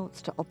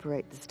astronauts to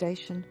operate the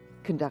station,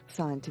 conduct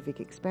scientific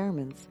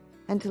experiments,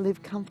 and to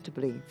live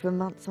comfortably for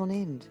months on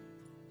end.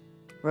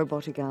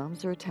 Robotic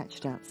arms are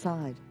attached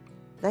outside.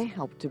 They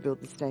help to build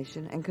the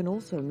station and can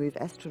also move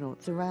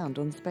astronauts around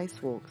on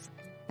spacewalks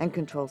and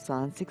control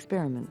science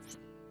experiments.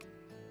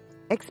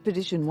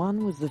 Expedition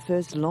 1 was the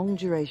first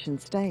long-duration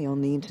stay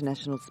on the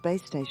International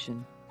Space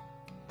Station.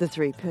 The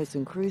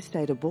 3-person crew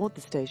stayed aboard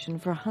the station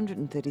for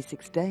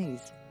 136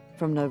 days,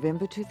 from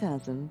November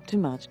 2000 to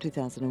March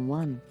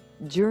 2001.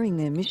 During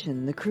their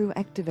mission, the crew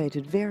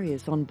activated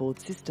various onboard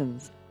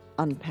systems,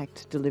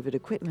 unpacked delivered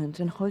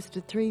equipment and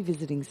hosted 3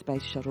 visiting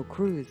space shuttle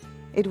crews.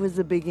 It was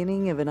the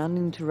beginning of an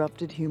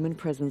uninterrupted human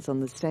presence on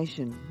the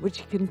station,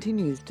 which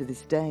continues to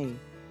this day,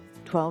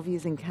 12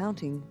 years and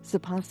counting,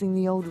 surpassing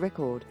the old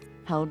record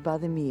held by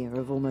the Mir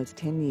of almost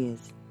 10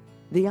 years.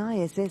 The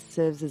ISS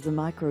serves as a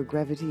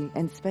microgravity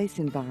and space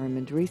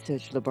environment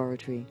research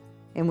laboratory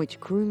in which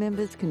crew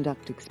members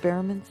conduct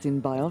experiments in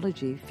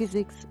biology,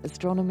 physics,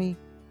 astronomy,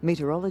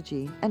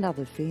 meteorology and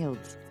other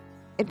fields.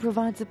 It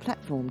provides a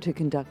platform to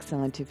conduct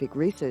scientific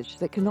research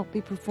that cannot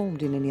be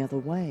performed in any other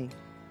way.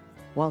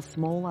 While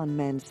small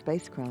unmanned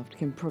spacecraft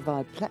can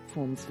provide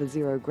platforms for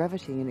zero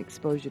gravity and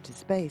exposure to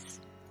space,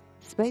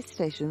 space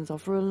stations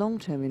offer a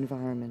long-term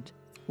environment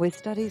where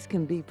studies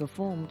can be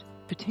performed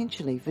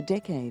potentially for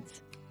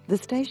decades. The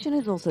station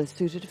is also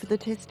suited for the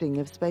testing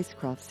of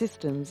spacecraft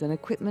systems and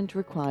equipment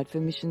required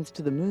for missions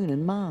to the Moon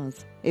and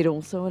Mars. It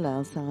also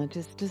allows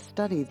scientists to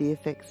study the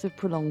effects of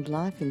prolonged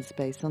life in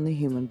space on the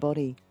human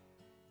body.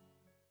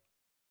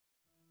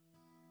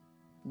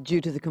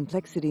 Due to the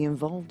complexity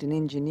involved in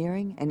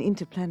engineering an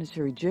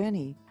interplanetary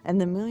journey and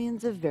the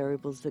millions of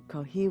variables that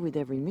cohere with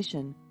every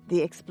mission,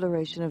 the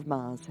exploration of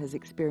Mars has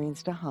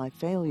experienced a high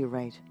failure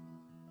rate.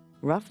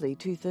 Roughly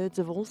 2/3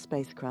 of all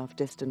spacecraft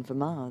destined for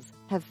Mars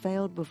have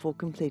failed before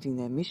completing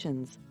their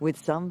missions,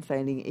 with some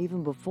failing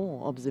even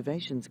before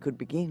observations could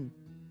begin.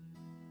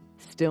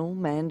 Still,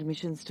 manned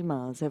missions to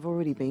Mars have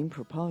already been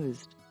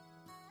proposed.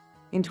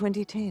 In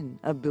 2010,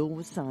 a bill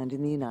was signed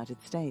in the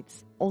United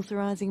States,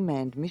 authorizing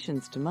manned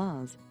missions to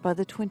Mars by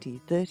the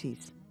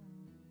 2030s.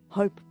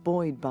 Hope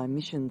buoyed by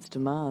missions to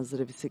Mars that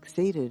have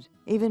succeeded,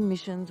 even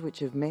missions which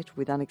have met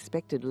with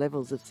unexpected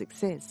levels of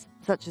success,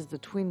 such as the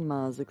twin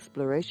Mars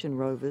exploration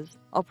rovers,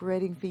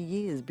 operating for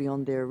years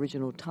beyond their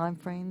original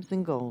timeframes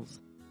and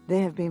goals.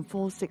 There have been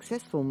 4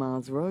 successful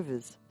Mars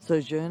rovers: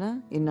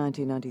 Sojourner in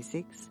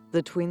 1996,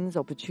 the twins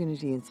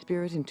Opportunity and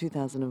Spirit in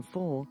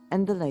 2004,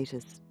 and the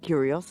latest,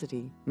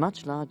 Curiosity,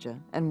 much larger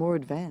and more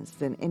advanced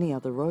than any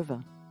other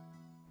rover.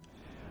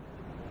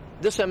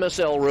 This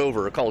MSL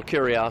rover, called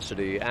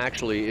Curiosity,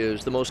 actually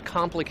is the most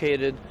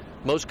complicated,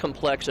 most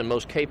complex, and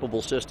most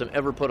capable system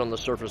ever put on the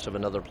surface of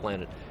another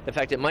planet. In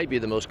fact, it might be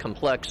the most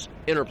complex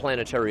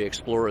interplanetary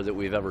explorer that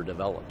we've ever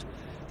developed.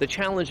 The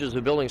challenges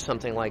of building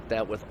something like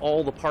that with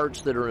all the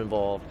parts that are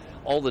involved,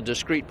 all the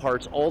discrete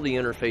parts, all the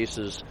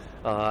interfaces,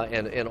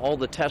 and all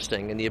the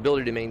testing, and the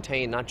ability to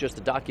maintain not just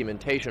the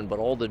documentation, but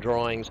all the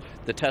drawings,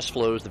 the test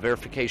flows, the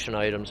verification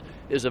items,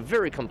 is a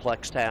very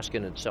complex task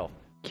in itself.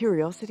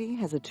 Curiosity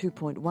has a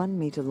 2.1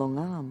 metre long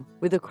arm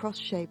with a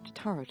cross-shaped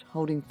turret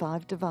holding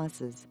 5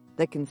 devices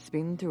that can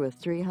spin through a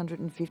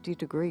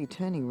 350-degree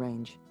turning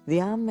range. The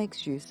arm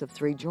makes use of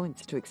 3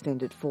 joints to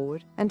extend it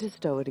forward and to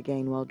stow it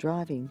again while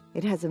driving.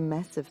 It has a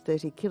mass of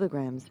 30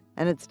 kilograms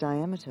and its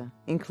diameter,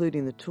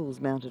 including the tools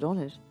mounted on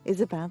it,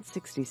 is about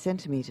 60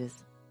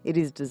 centimetres. It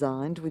is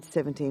designed with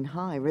 17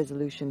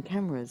 high-resolution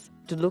cameras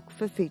to look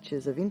for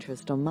features of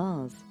interest on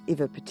Mars.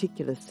 If a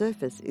particular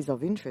surface is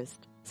of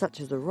interest, such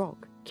as a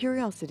rock,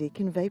 Curiosity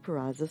can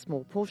vaporize a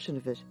small portion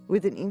of it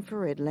with an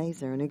infrared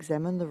laser and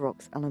examine the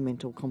rock's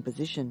elemental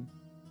composition.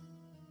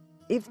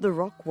 If the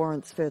rock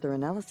warrants further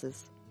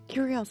analysis,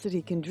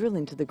 Curiosity can drill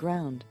into the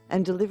ground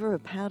and deliver a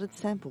powdered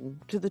sample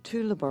to the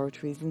 2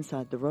 laboratories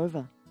inside the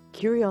rover.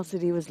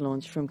 Curiosity was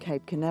launched from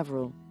Cape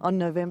Canaveral on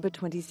November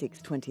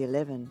 26,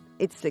 2011.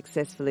 It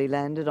successfully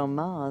landed on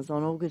Mars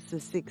on August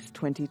 6,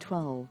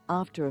 2012,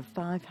 after a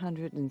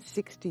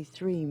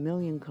 563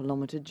 million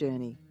kilometre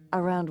journey.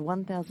 Around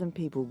 1,000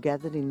 people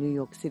gathered in New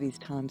York City's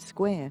Times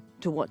Square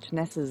to watch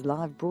NASA's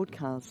live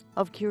broadcast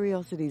of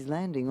Curiosity's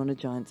landing on a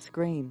giant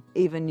screen.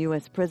 Even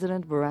US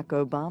President Barack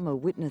Obama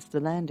witnessed the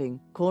landing,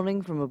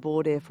 calling from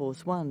aboard Air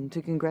Force One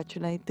to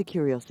congratulate the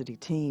Curiosity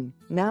team.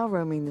 Now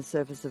roaming the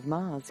surface of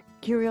Mars,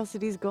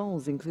 Curiosity's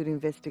goals include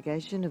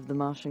investigation of the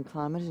Martian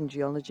climate and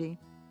geology,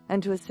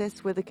 and to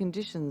assess whether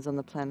conditions on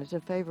the planet are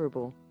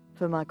favourable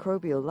for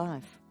microbial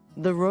life.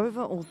 The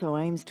rover also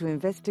aims to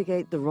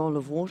investigate the role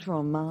of water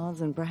on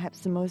Mars and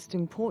perhaps most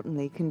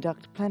importantly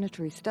conduct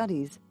planetary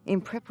studies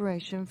in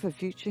preparation for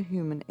future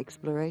human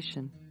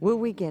exploration. Will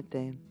we get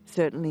there?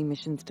 Certainly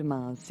missions to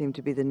Mars seem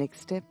to be the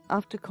next step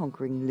after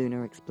conquering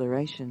lunar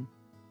exploration.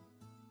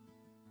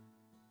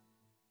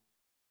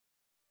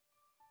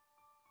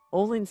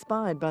 All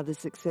inspired by the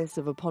success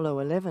of Apollo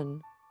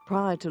 11,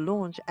 prior to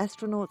launch,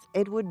 astronauts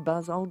Edward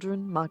Buzz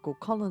Aldrin, Michael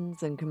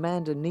Collins and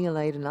Commander Neil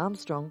Alden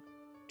Armstrong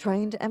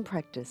trained and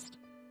practiced.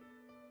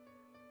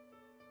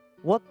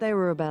 What they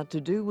were about to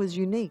do was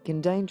unique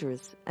and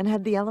dangerous and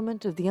had the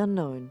element of the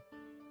unknown.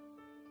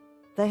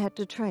 They had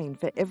to train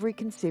for every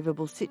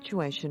conceivable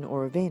situation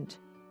or event.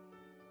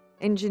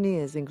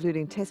 Engineers,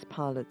 including test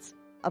pilots,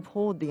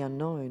 abhorred the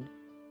unknown.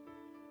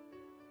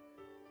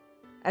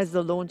 As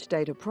the launch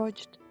date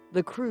approached,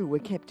 the crew were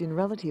kept in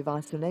relative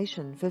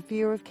isolation for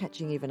fear of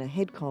catching even a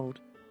head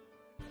cold.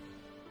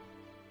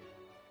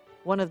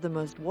 One of the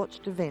most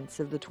watched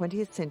events of the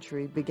 20th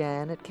century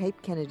began at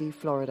Cape Kennedy,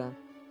 Florida,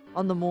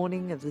 on the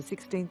morning of the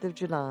 16th of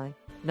July,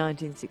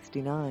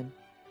 1969.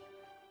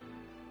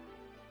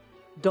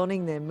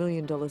 Donning their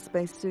million-dollar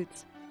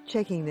spacesuits,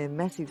 checking their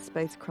massive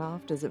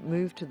spacecraft as it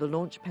moved to the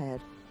launch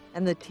pad,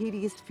 and the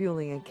tedious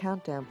fueling and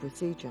countdown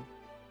procedure.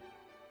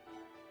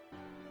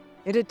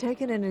 It had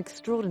taken an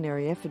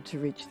extraordinary effort to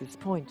reach this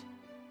point.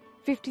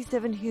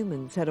 57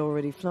 humans had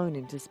already flown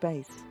into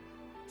space.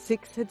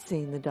 6 had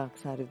seen the dark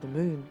side of the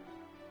moon.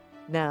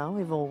 Now,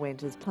 if all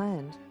went as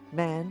planned,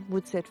 man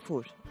would set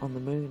foot on the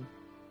moon.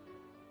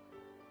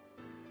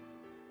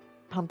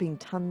 Pumping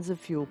tons of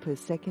fuel per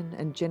second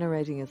and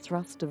generating a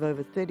thrust of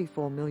over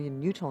 34 million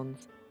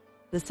newtons,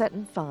 the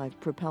Saturn V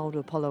propelled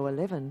Apollo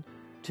 11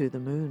 to the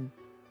moon.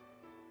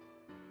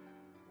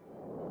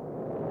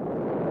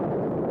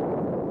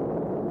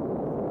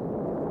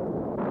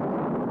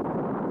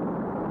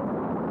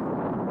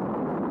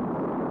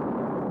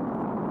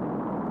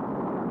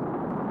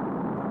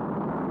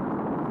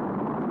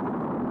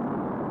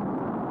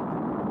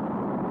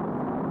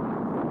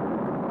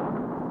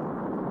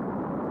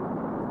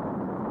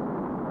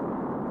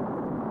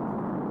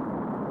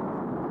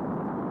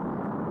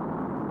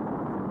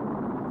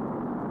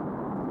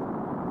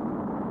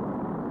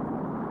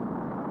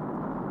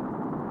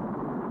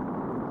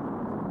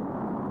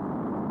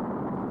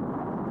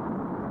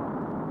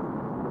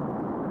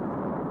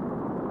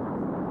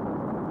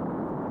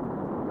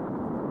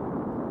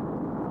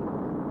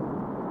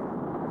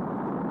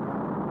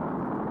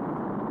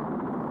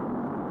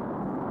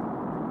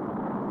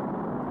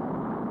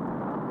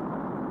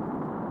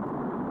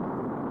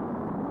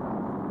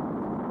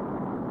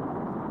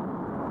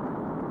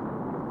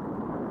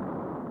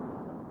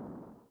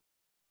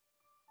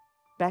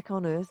 Back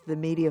on Earth, the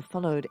media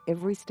followed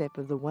every step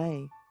of the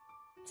way,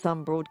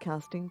 some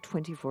broadcasting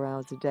 24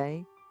 hours a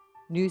day,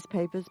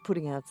 newspapers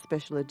putting out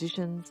special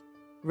editions,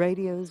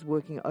 radios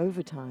working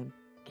overtime,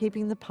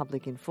 keeping the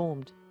public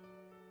informed.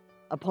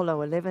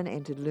 Apollo 11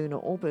 entered lunar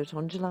orbit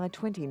on July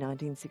 20,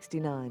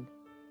 1969,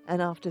 and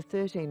after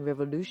 13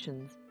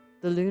 revolutions,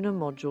 the lunar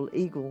module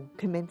Eagle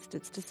commenced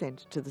its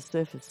descent to the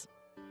surface.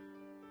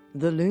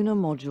 The lunar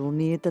module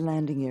neared the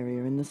landing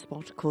area in the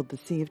spot called the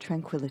Sea of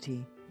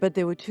Tranquility, but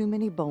there were too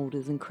many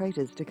boulders and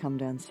craters to come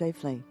down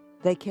safely.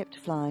 They kept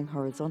flying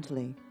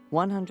horizontally,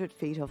 100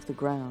 feet off the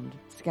ground,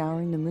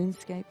 scouring the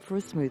moonscape for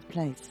a smooth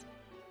place.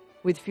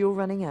 With fuel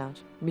running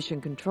out,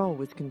 Mission Control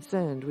was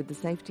concerned with the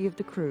safety of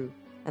the crew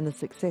and the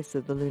success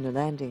of the lunar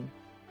landing.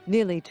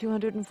 Nearly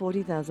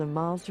 240,000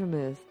 miles from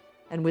Earth,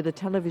 and with a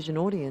television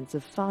audience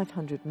of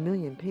 500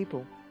 million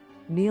people,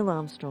 Neil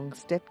Armstrong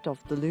stepped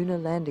off the lunar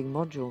landing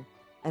module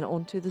and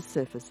onto the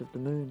surface of the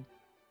moon.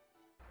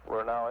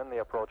 We're now in the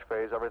approach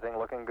phase, everything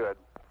looking good.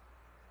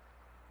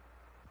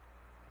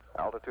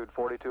 Altitude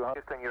 4,200.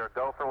 Houston, you're a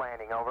go for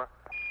landing, over.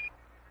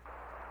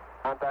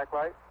 Contact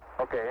light.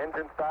 Okay,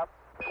 engine stop.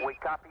 We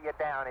copy you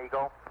down,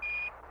 Eagle.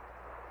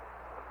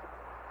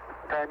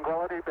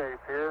 Tranquility Base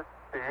here.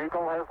 The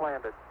Eagle has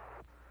landed.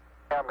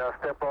 I'm going to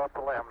step off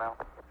the limb now.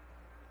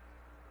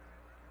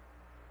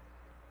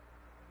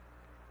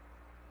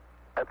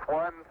 That's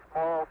one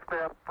small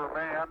step for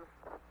man,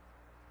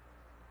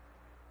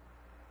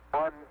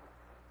 one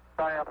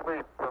giant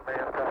leap for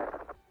mankind.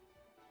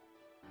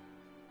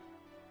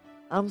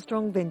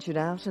 Armstrong ventured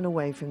out and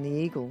away from the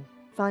Eagle,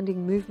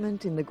 finding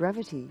movement in the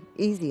gravity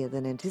easier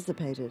than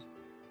anticipated.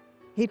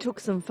 He took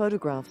some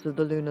photographs of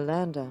the lunar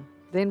lander,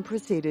 then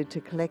proceeded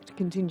to collect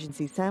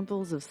contingency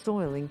samples of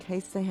soil in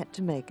case they had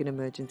to make an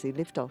emergency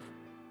liftoff.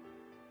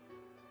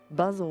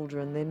 Buzz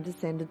Aldrin then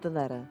descended the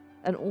ladder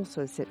and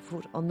also set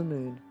foot on the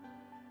moon.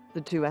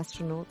 The two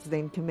astronauts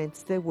then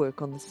commenced their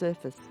work on the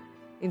surface,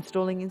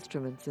 installing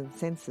instruments and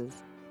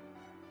sensors.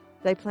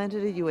 They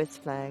planted a US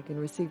flag and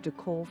received a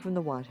call from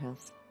the White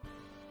House.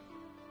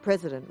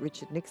 President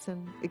Richard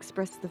Nixon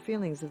expressed the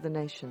feelings of the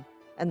nation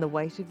and the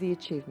weight of the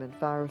achievement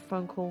via a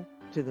phone call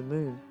to the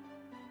moon.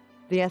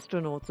 The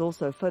astronauts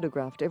also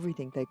photographed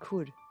everything they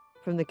could,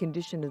 from the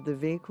condition of the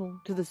vehicle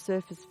to the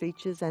surface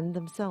features and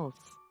themselves.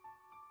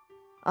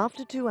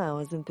 After 2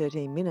 hours and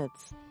 13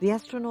 minutes, the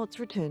astronauts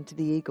returned to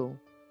the Eagle,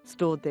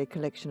 stored their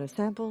collection of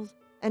samples,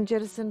 and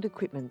jettisoned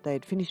equipment they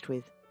had finished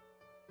with.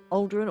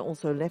 Aldrin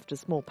also left a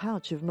small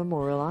pouch of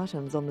memorial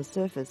items on the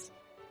surface.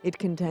 It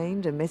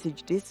contained a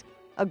message disc,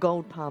 a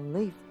gold palm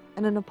leaf,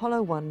 and an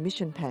Apollo 1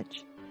 mission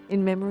patch,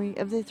 in memory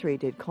of their 3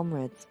 dead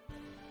comrades.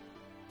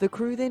 The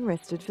crew then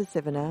rested for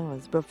 7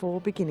 hours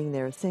before beginning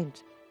their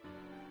ascent.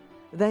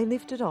 They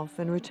lifted off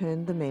and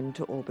returned the men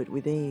to orbit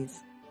with ease.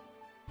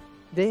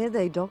 There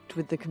they docked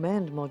with the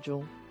command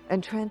module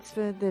and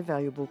transferred their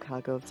valuable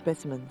cargo of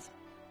specimens.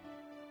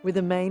 With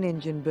the main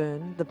engine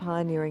burned, the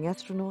pioneering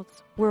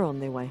astronauts were on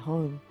their way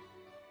home.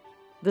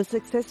 The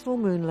successful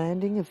moon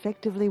landing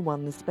effectively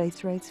won the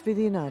space race for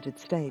the United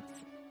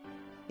States.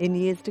 In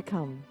years to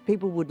come,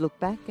 people would look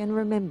back and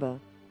remember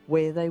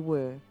where they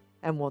were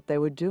and what they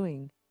were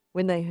doing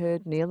when they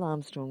heard Neil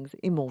Armstrong's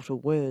immortal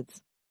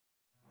words.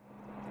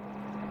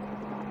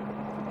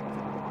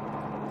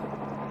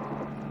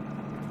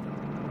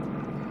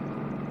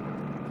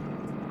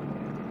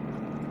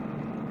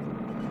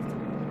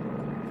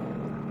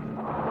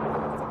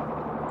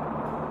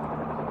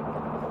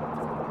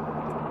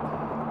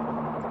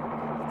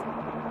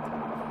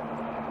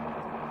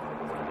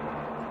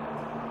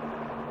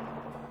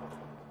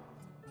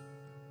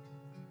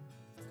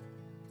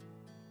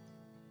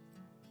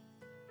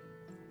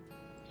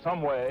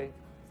 Some way,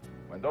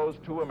 when those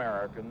two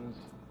Americans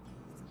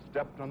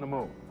stepped on the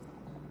moon,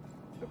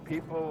 the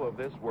people of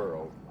this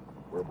world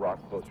were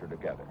brought closer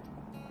together.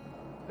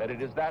 That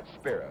it is that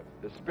spirit,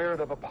 the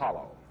spirit of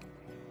Apollo,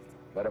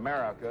 that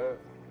America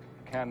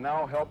can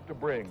now help to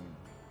bring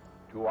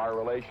to our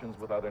relations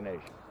with other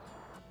nations.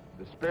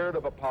 The spirit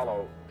of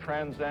Apollo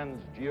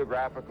transcends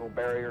geographical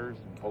barriers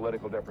and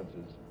political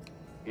differences.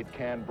 It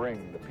can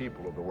bring the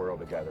people of the world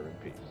together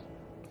in peace.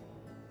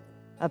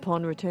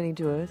 Upon returning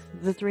to Earth,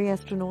 the 3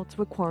 astronauts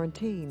were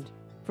quarantined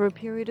for a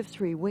period of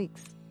 3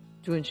 weeks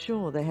to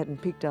ensure they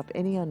hadn't picked up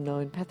any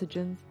unknown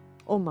pathogens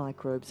or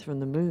microbes from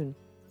the moon.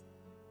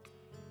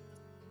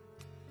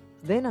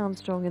 Then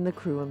Armstrong and the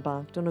crew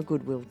embarked on a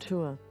goodwill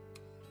tour.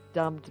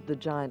 Dubbed the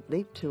Giant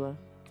Leap Tour,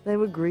 they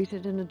were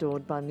greeted and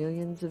adored by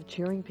millions of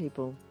cheering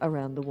people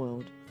around the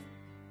world.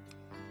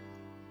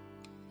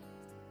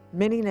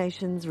 Many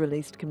nations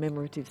released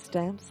commemorative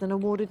stamps and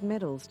awarded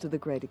medals to the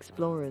great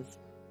explorers.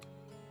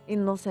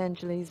 In Los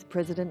Angeles,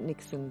 President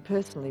Nixon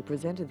personally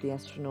presented the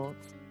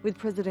astronauts with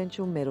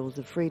Presidential Medals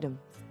of Freedom.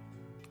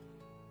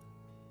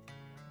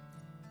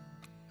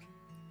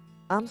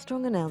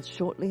 Armstrong announced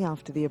shortly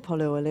after the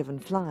Apollo 11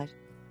 flight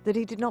that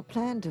he did not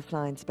plan to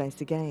fly in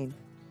space again.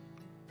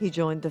 He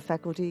joined the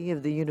faculty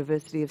of the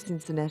University of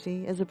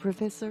Cincinnati as a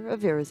professor of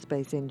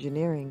aerospace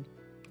engineering,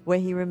 where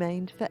he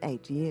remained for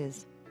 8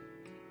 years.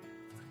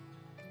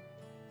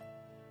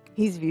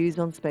 His views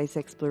on space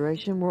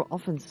exploration were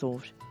often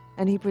sought,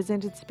 and he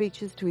presented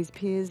speeches to his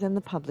peers and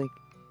the public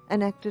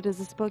and acted as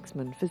a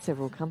spokesman for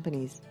several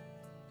companies.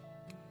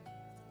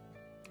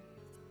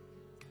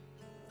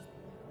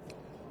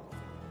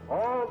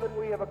 All that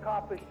we have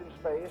accomplished in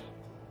space,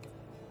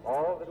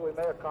 all that we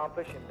may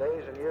accomplish in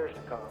days and years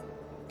to come,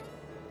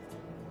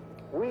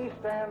 we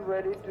stand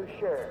ready to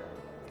share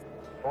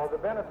for the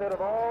benefit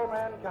of all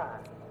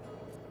mankind.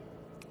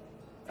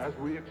 As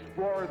we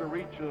explore the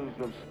reaches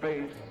of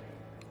space,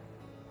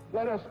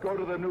 let us go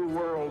to the new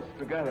worlds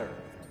together.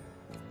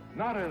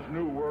 Not as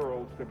new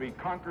worlds to be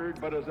conquered,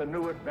 but as a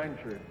new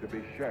adventure to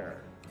be shared.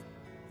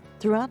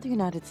 Throughout the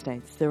United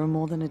States, there are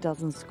more than a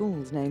dozen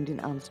schools named in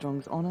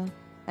Armstrong's honour,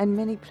 and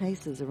many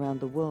places around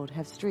the world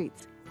have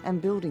streets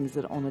and buildings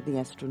that honour the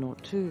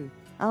astronaut too.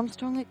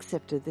 Armstrong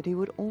accepted that he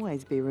would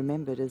always be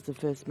remembered as the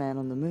first man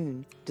on the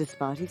moon.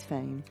 Despite his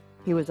fame,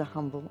 he was a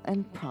humble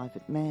and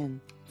private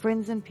man.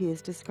 Friends and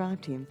peers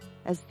described him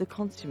as the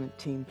consummate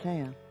team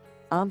player.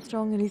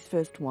 Armstrong and his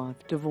first wife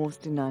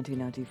divorced in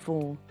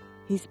 1994.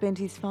 He spent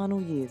his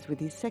final years with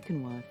his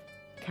second wife,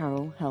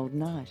 Carol Held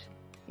Knight,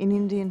 in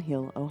Indian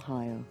Hill,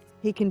 Ohio.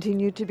 He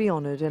continued to be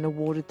honoured and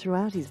awarded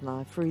throughout his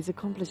life for his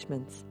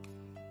accomplishments.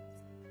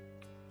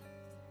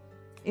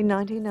 In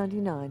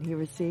 1999, he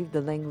received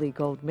the Langley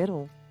Gold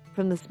Medal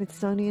from the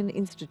Smithsonian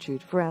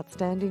Institute for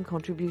outstanding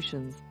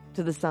contributions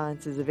to the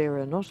sciences of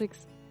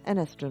aeronautics and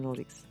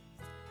astronautics.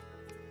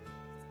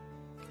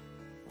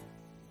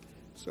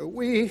 So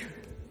we,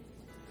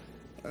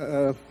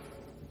 the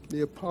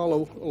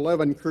Apollo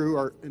 11 crew,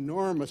 are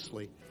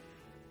enormously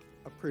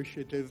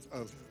appreciative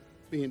of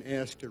being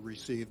asked to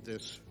receive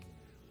this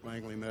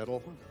Langley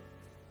Medal.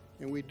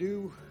 And we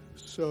do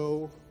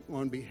so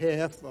on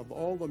behalf of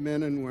all the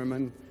men and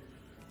women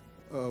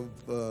of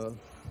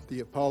the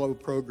Apollo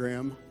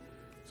program.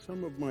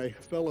 Some of my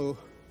fellow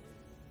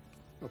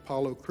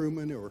Apollo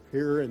crewmen who are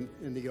here in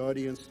the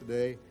audience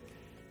today,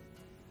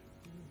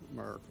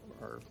 our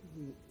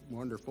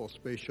wonderful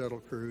space shuttle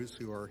crews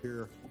who are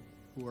here,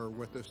 who are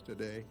with us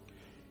today,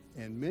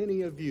 and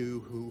many of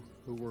you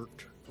who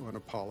worked on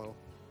Apollo.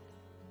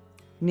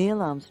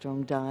 Neil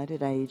Armstrong died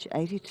at age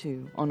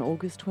 82 on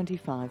August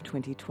 25,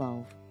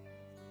 2012,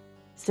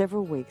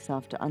 several weeks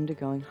after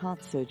undergoing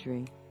heart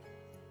surgery.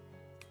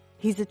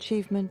 His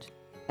achievement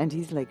and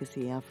his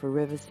legacy are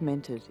forever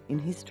cemented in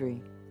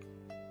history.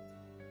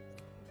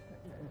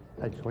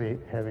 Actually,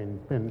 having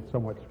been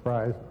somewhat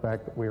surprised the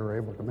fact that we were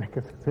able to make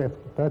a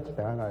successful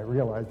touchdown, I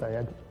realized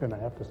I was going to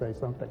have to say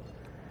something.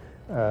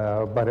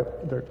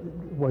 But there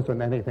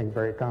wasn't anything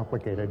very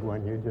complicated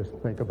when you just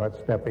think about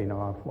stepping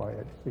off why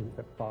it seems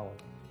that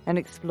followed. An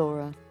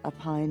explorer, a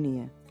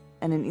pioneer,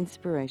 and an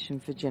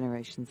inspiration for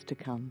generations to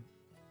come.